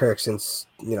Christian Kirk since,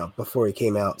 before he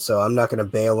came out, so I'm not going to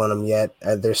bail on him yet.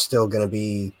 There's still going to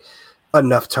be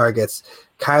enough targets.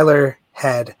 Kyler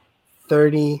had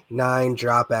 39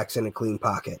 dropbacks in a clean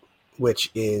pocket,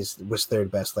 which was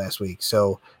third best last week.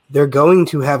 So they're going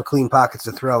to have clean pockets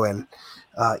to throw in.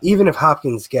 Even if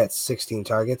Hopkins gets 16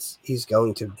 targets, he's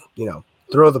going to,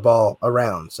 throw the ball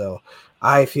around. So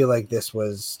I feel like this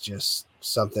was just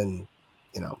something,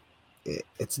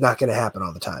 it's not going to happen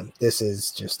all the time. This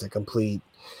is just a complete,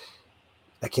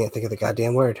 I can't think of the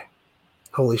goddamn word.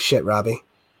 Holy shit, Robbie.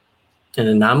 An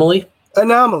anomaly?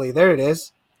 Anomaly. There it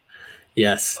is.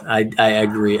 Yes, I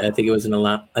agree. I think it was an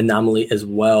anomaly as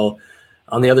well.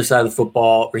 On the other side of the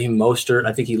football, Raheem Mostert,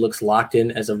 I think he looks locked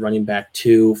in as a running back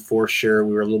too, for sure.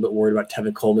 We were a little bit worried about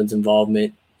Tevin Coleman's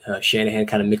involvement. Shanahan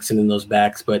kind of mixing in those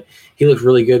backs, but he looked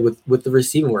really good with the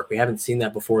receiving work. We haven't seen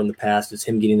that before in the past. It's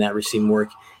him getting that receiving work.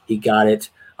 He got it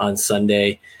on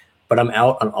Sunday. But I'm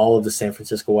out on all of the San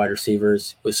Francisco wide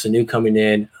receivers. With Sanu coming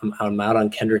in, I'm out on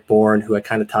Kendrick Bourne, who I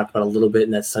kind of talked about a little bit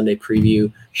in that Sunday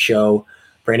preview show.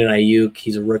 Brandon Ayuk,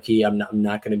 he's a rookie. I'm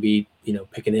not going to be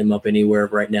picking him up anywhere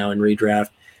right now in redraft.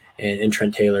 And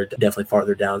Trent Taylor definitely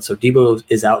farther down. So Debo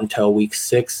is out until week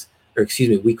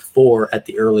 4 at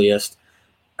the earliest.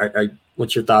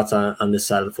 What's your thoughts on this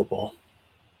side of the football?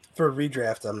 For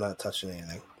redraft, I'm not touching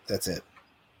anything. That's it.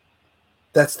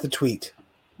 That's the tweet.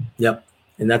 Yep.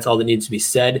 And that's all that needs to be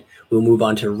said. We'll move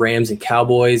on to Rams and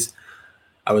Cowboys.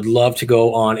 I would love to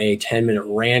go on a 10-minute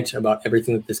rant about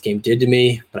everything that this game did to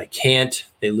me, but I can't.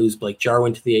 They lose Blake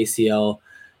Jarwin to the ACL,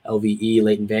 LVE,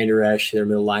 Leighton Vander Esch, their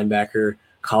middle linebacker,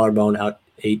 collarbone out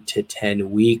 8 to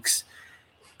 10 weeks.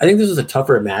 I think this was a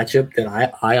tougher matchup than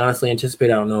I honestly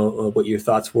anticipated. I don't know what your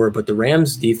thoughts were, but the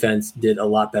Rams defense did a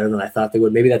lot better than I thought they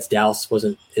would. Maybe that's Dallas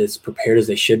wasn't as prepared as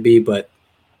they should be, but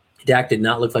Dak did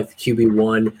not look like the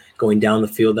QB1 going down the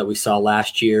field that we saw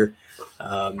last year.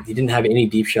 He didn't have any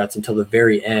deep shots until the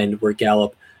very end, where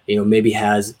Gallup, maybe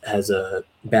has a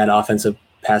bad offensive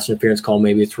pass interference call.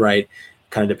 Maybe it's right.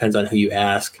 Kind of depends on who you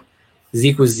ask.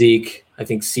 Zeke was Zeke. I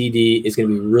think CD is going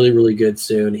to be really, really good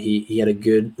soon. He had a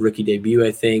good rookie debut,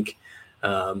 I think.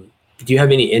 Do you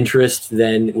have any interest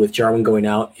then with Jarwin going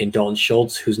out and Dalton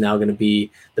Schultz, who's now going to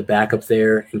be the backup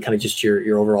there, and kind of just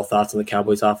your overall thoughts on the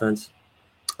Cowboys offense?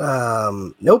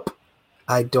 Nope.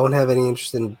 I don't have any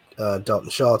interest in Dalton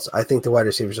Schultz. I think the wide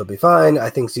receivers will be fine. I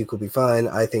think Zeke will be fine.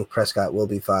 I think Prescott will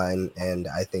be fine. And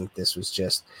I think this was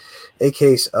just a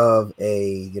case of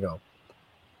the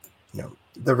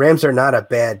Rams are not a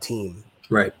bad team.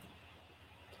 Right.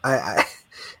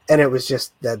 And it was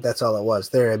just that's all it was.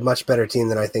 They're a much better team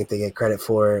than I think they get credit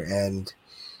for, and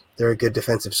they're a good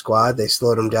defensive squad. They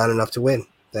slowed them down enough to win.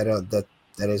 That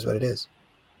is what it is.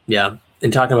 Yeah.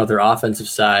 And talking about their offensive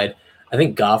side, I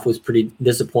think Goff was pretty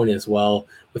disappointed as well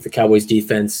with the Cowboys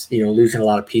defense, losing a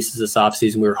lot of pieces this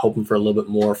offseason. We were hoping for a little bit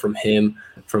more from him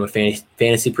from a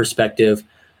fantasy perspective.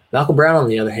 Malcolm Brown, on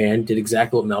the other hand, did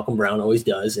exactly what Malcolm Brown always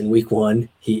does. In week 1,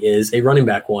 he is a running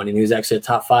back 1, and he was actually a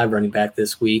top 5 running back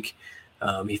this week.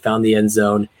 He found the end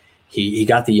zone. He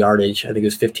got the yardage. I think it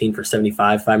was 15 for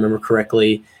 75, if I remember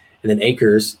correctly. And then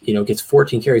Akers, gets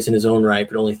 14 carries in his own right,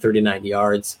 but only 39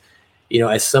 yards.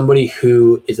 As somebody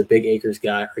who is a big Akers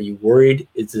guy, are you worried?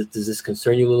 Does this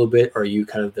concern you a little bit, or are you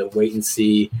kind of the wait and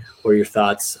see? What are your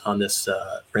thoughts on this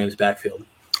Rams backfield?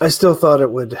 I still thought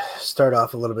it would start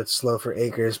off a little bit slow for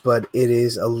Akers, but it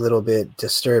is a little bit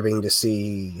disturbing to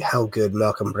see how good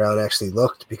Malcolm Brown actually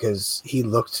looked, because he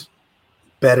looked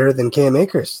better than Cam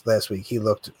Akers last week. He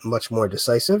looked much more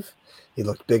decisive. He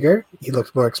looked bigger. He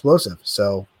looked more explosive.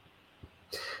 So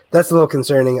that's a little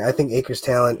concerning. I think Akers'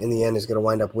 talent in the end is going to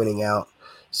wind up winning out.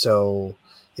 So,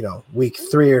 week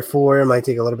 3 or 4 might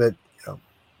take a little bit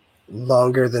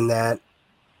longer than that.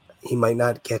 He might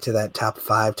not get to that top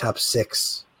 5, top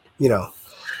 6,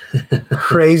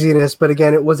 craziness. But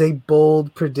again, it was a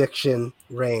bold prediction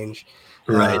range.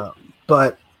 Right.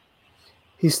 But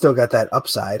he's still got that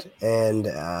upside. And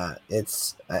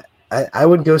I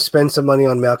would go spend some money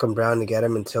on Malcolm Brown to get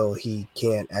him until he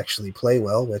can't actually play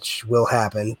well, which will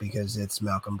happen because it's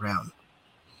Malcolm Brown.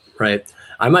 Right.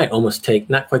 I might almost take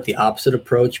not quite the opposite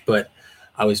approach, but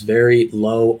I was very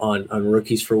low on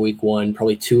rookies for week 1,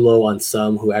 probably too low on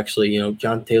some who actually,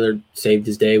 John Taylor saved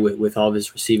his day with all of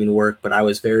his receiving work, but I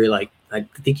was very I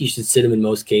think you should sit him in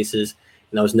most cases,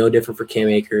 and that was no different for Cam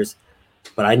Akers.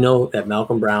 But I know that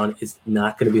Malcolm Brown is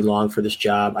not going to be long for this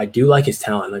job. I do like his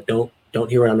talent. Don't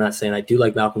hear what I'm not saying. I do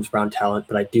like Malcolm Brown's talent,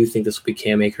 but I do think this will be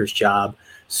Cam Akers' job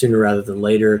sooner rather than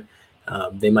later.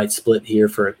 They might split here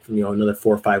for another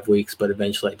 4 or 5 weeks, but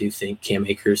eventually I do think Cam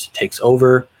Akers takes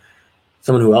over.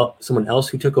 Someone else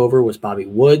who took over was Bobby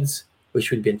Woods,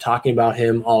 which we'd been talking about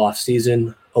him all off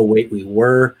season. Oh wait, we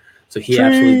were. So he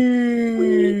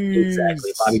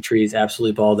exactly. Bobby Trees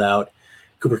absolutely balled out.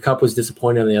 Cooper Kupp was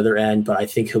disappointed on the other end, but I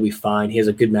think he'll be fine. He has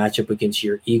a good matchup against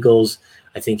your Eagles.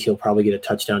 I think he'll probably get a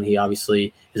touchdown. He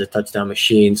obviously is a touchdown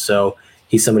machine, so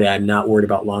he's somebody I'm not worried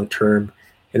about long term.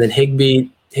 And then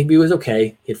Higbee was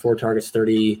okay. He had 4 targets,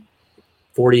 40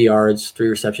 yards, 3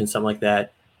 receptions, something like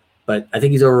that. But I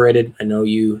think he's overrated. I know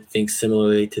you think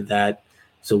similarly to that.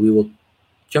 So we will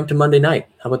jump to Monday night.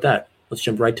 How about that? Let's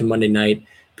jump right to Monday night.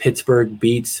 Pittsburgh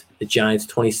beats the Giants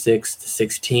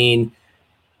 26-16.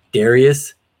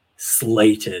 Darius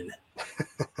Slayton,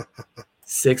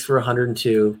 6 for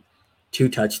 102, 2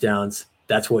 touchdowns.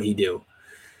 That's what he do.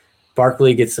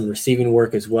 Barkley gets some receiving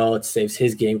work as well. It saves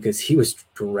his game because he was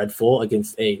dreadful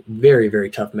against a very, very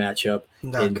tough matchup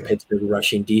in the Pittsburgh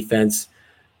rushing defense.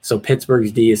 So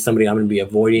Pittsburgh's D is somebody I'm going to be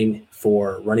avoiding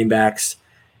for running backs.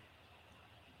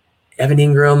 Evan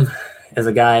Ingram, as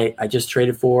a guy I just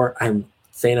traded for, I'm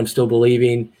saying I'm still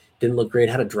believing. Didn't look great.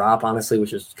 Had a drop, honestly,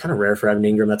 which is kind of rare for Evan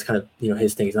Ingram. That's kind of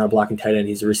his thing. He's not a blocking tight end.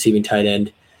 He's a receiving tight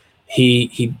end. He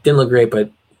didn't look great,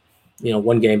 but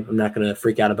one game, I'm not going to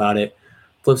freak out about it.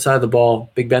 Flip side of the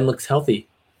ball, Big Ben looks healthy.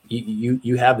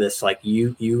 You have this. Like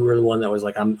you were the one that was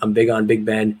like, I'm big on Big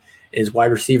Ben. His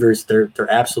wide receivers, they're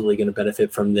absolutely going to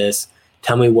benefit from this.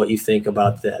 Tell me what you think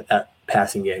about that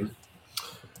passing game.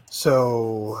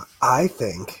 So I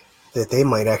think that they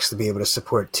might actually be able to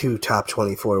support 2 top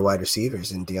 24 wide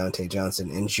receivers in Deontay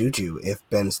Johnson and Juju if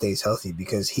Ben stays healthy,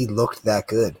 because he looked that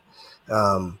good.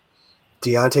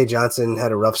 Deontay Johnson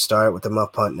had a rough start with the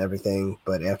muff punt and everything,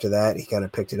 but after that, he kind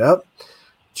of picked it up.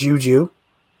 Juju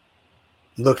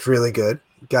looked really good,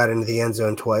 got into the end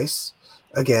zone twice.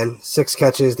 Again, 6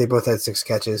 catches. They both had 6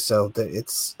 catches, so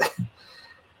it's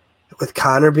with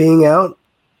Connor being out,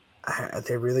 are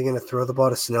they really going to throw the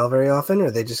ball to Snell very often, or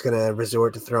are they just going to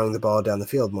resort to throwing the ball down the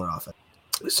field more often?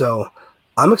 So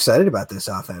I'm excited about this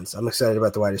offense. I'm excited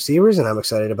about the wide receivers, and I'm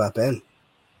excited about Ben.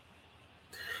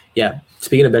 Yeah,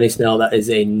 speaking of Benny Snell, that is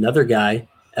another guy,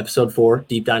 episode 4,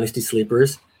 Deep Dynasty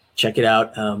Sleepers. Check it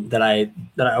out. That I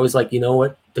was like, you know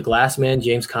what? The glass man,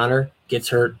 James Conner, gets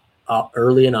hurt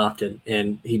early and often,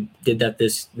 and he did that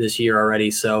this year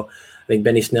already. So I think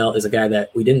Benny Snell is a guy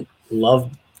that we didn't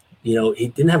love. He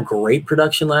didn't have great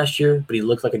production last year, but he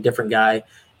looked like a different guy.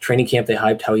 Training camp, they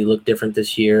hyped how he looked different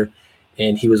this year,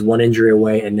 and he was 1 injury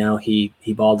away, and now he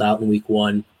balled out in week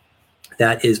 1.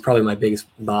 That is probably my biggest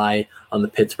buy on the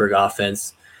Pittsburgh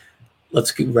offense.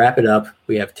 Let's wrap it up.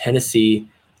 We have Tennessee,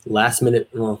 last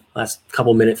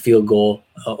couple minute field goal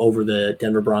over the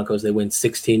Denver Broncos. They win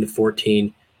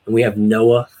 16-14. And we have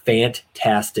Noah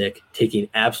Fantastic taking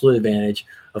absolute advantage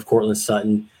of Cortland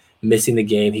Sutton, missing the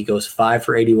game. He goes 5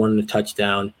 for 81 and a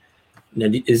touchdown.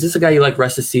 Now, is this a guy you like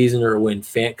rest of the season, or when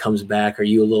Fant comes back, are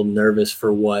you a little nervous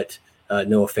for what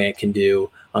Noah Fant can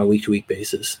do on a week-to-week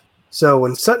basis? So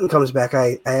when Sutton comes back,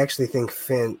 I actually think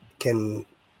Fant can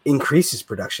increase his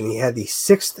production. He had the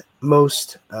 6th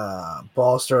most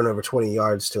balls thrown over 20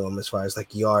 yards to him as far as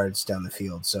like yards down the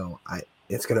field. So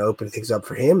it's going to open things up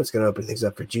for him. It's going to open things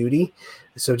up for Judy.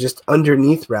 So just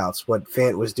underneath routes, what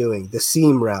Fant was doing, the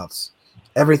seam routes,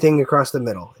 everything across the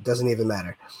middle, it doesn't even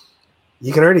matter.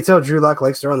 You can already tell Drew Lock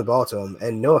likes throwing the ball to him,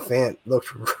 and Noah Fant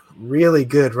looked really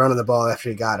good running the ball after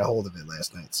he got a hold of it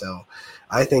last night. So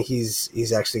I think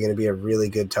he's actually going to be a really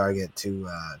good target to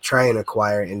try and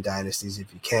acquire in dynasties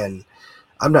if you can.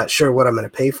 I'm not sure what I'm going to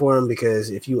pay for him, because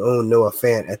if you own Noah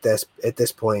Fant at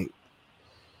this point,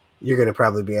 you're going to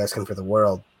probably be asking for the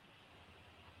world.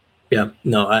 Yeah,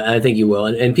 no, I think you will.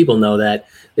 And people know that.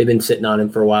 They've been sitting on him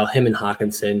for a while. Him and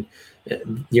Hawkinson,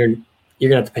 you're going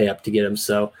to have to pay up to get him.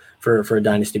 So for a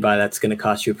dynasty buy, that's going to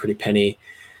cost you a pretty penny.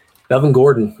 Melvin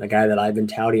Gordon, a guy that I've been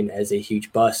touting as a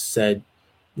huge bust, said,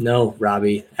 no,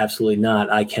 Robbie, absolutely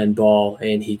not. I can ball.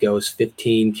 And he goes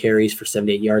 15 carries for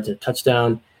 78 yards and a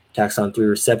touchdown, tacks on 3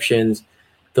 receptions.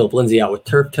 Philip Lindsay out with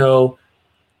turf toe.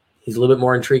 He's a little bit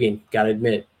more intriguing, got to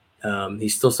admit.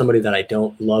 He's still somebody that I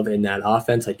don't love in that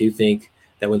offense. I do think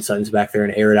that when Sutton's back there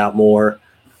and air it out more,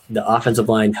 the offensive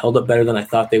line held up better than I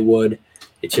thought they would.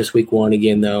 It's just week 1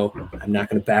 again, though. I'm not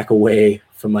going to back away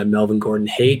from my Melvin Gordon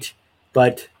hate,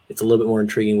 but it's a little bit more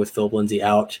intriguing with Philip Lindsay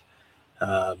out.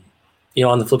 On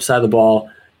the flip side of the ball,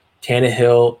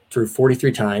 Tannehill threw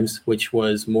 43 times, which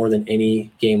was more than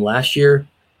any game last year.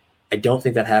 I don't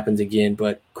think that happens again,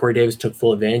 but Corey Davis took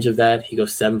full advantage of that. He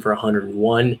goes 7 for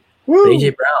 101. A.J.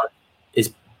 Brown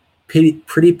is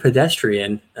pretty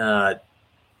pedestrian. Are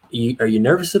you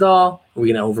nervous at all? Are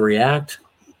we going to overreact?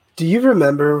 Do you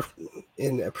remember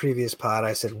in a previous pod,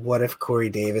 I said, what if Corey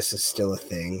Davis is still a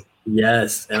thing?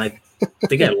 Yes, and I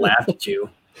think I laughed at you.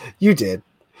 You did.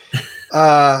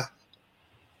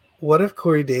 What if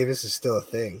Corey Davis is still a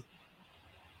thing?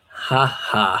 Ha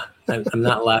ha. I'm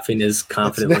not laughing as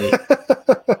confidently.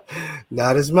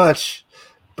 Not as much,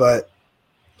 but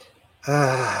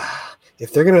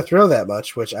if they're going to throw that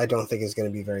much, which I don't think is going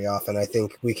to be very often, I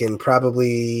think we can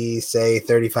probably say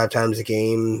 35 times a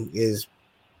game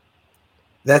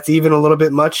that's even a little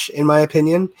bit much, in my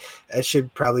opinion. It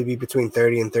should probably be between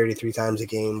 30 and 33 times a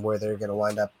game where they're going to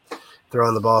wind up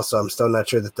throwing the ball. So I'm still not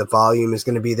sure that the volume is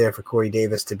going to be there for Corey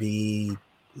Davis to be,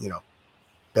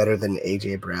 better than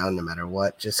A.J. Brown no matter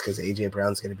what, just because A.J.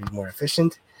 Brown's going to be more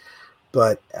efficient.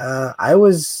 But I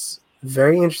was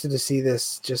very interested to see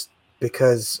this just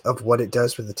because of what it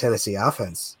does for the Tennessee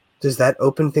offense. Does that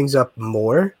open things up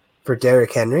more for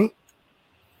Derrick Henry?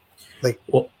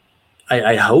 Well,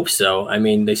 I hope so. I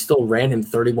mean, they still ran him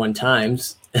 31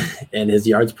 times, and his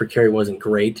yards per carry wasn't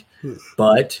great.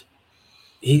 But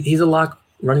he's a lock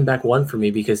running back one for me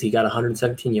because he got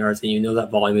 117 yards, and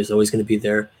that volume is always going to be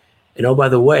there. And oh, by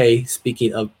the way,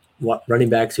 speaking of what running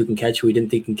backs who can catch who we didn't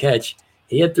think can catch,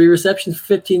 he had 3 receptions for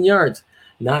 15 yards.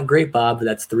 Not great, Bob, but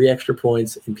that's 3 extra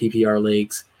points in PPR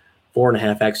leagues,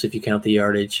 4.5 extra if you count the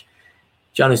yardage.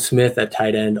 Jonnu Smith at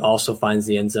tight end also finds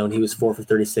the end zone. He was 4 for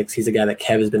 36. He's a guy that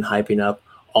Kev has been hyping up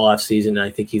all offseason, and I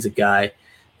think he's a guy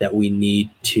that we need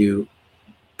to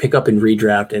pick up in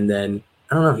redraft. And then,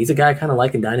 I don't know, he's a guy I kind of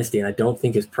like in Dynasty, and I don't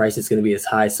think his price is going to be as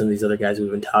high as some of these other guys we've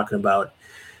been talking about.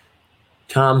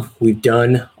 Tom, we've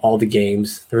done all the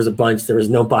games. There was a bunch. There was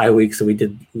no bye week, so we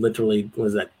did literally,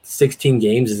 16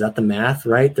 games? Is that the math,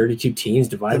 right? 32 teams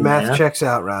divided the math checks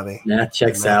out, Robbie. Math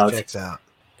checks out.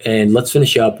 And let's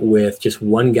finish up with just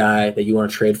one guy that you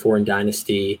want to trade for in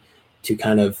Dynasty to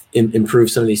kind of improve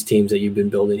some of these teams that you've been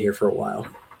building here for a while.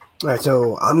 All right,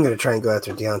 so I'm going to try and go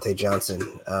after Deontay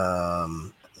Johnson.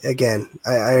 Again,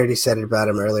 I already said it about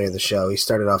him earlier in the show. He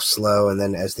started off slow, and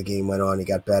then as the game went on, he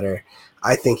got better.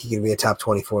 I think he can be a top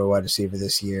 24 wide receiver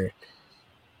this year.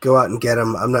 Go out and get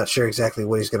him. I'm not sure exactly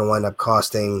what he's going to wind up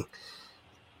costing.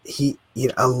 If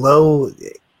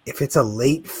it's a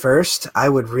late first, I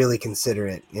would really consider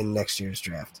it in next year's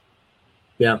draft.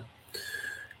 Yeah.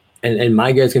 And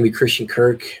my guy's going to be Christian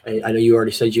Kirk. I know you already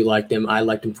said you liked him. I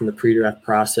liked him from the pre-draft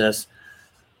process.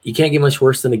 You can't get much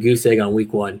worse than a goose egg on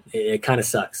week one. It kind of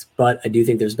sucks. But I do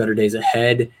think there's better days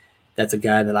ahead. That's a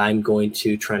guy that I'm going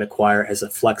to try and acquire as a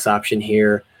flex option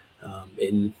here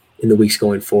in the weeks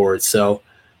going forward. So,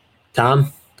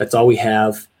 Tom, that's all we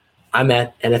have. I'm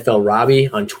at NFL Robbie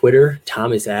on Twitter.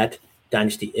 Tom is at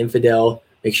Dynasty Infidel.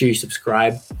 Make sure you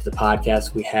subscribe to the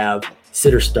podcast. We have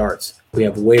Sitter Starts. We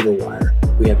have Waiver Wire.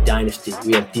 We have Dynasty.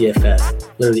 We have DFS.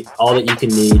 Literally all that you can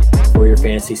need for your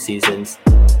fantasy seasons.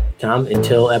 Tom,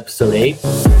 until episode 8,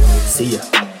 see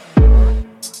ya.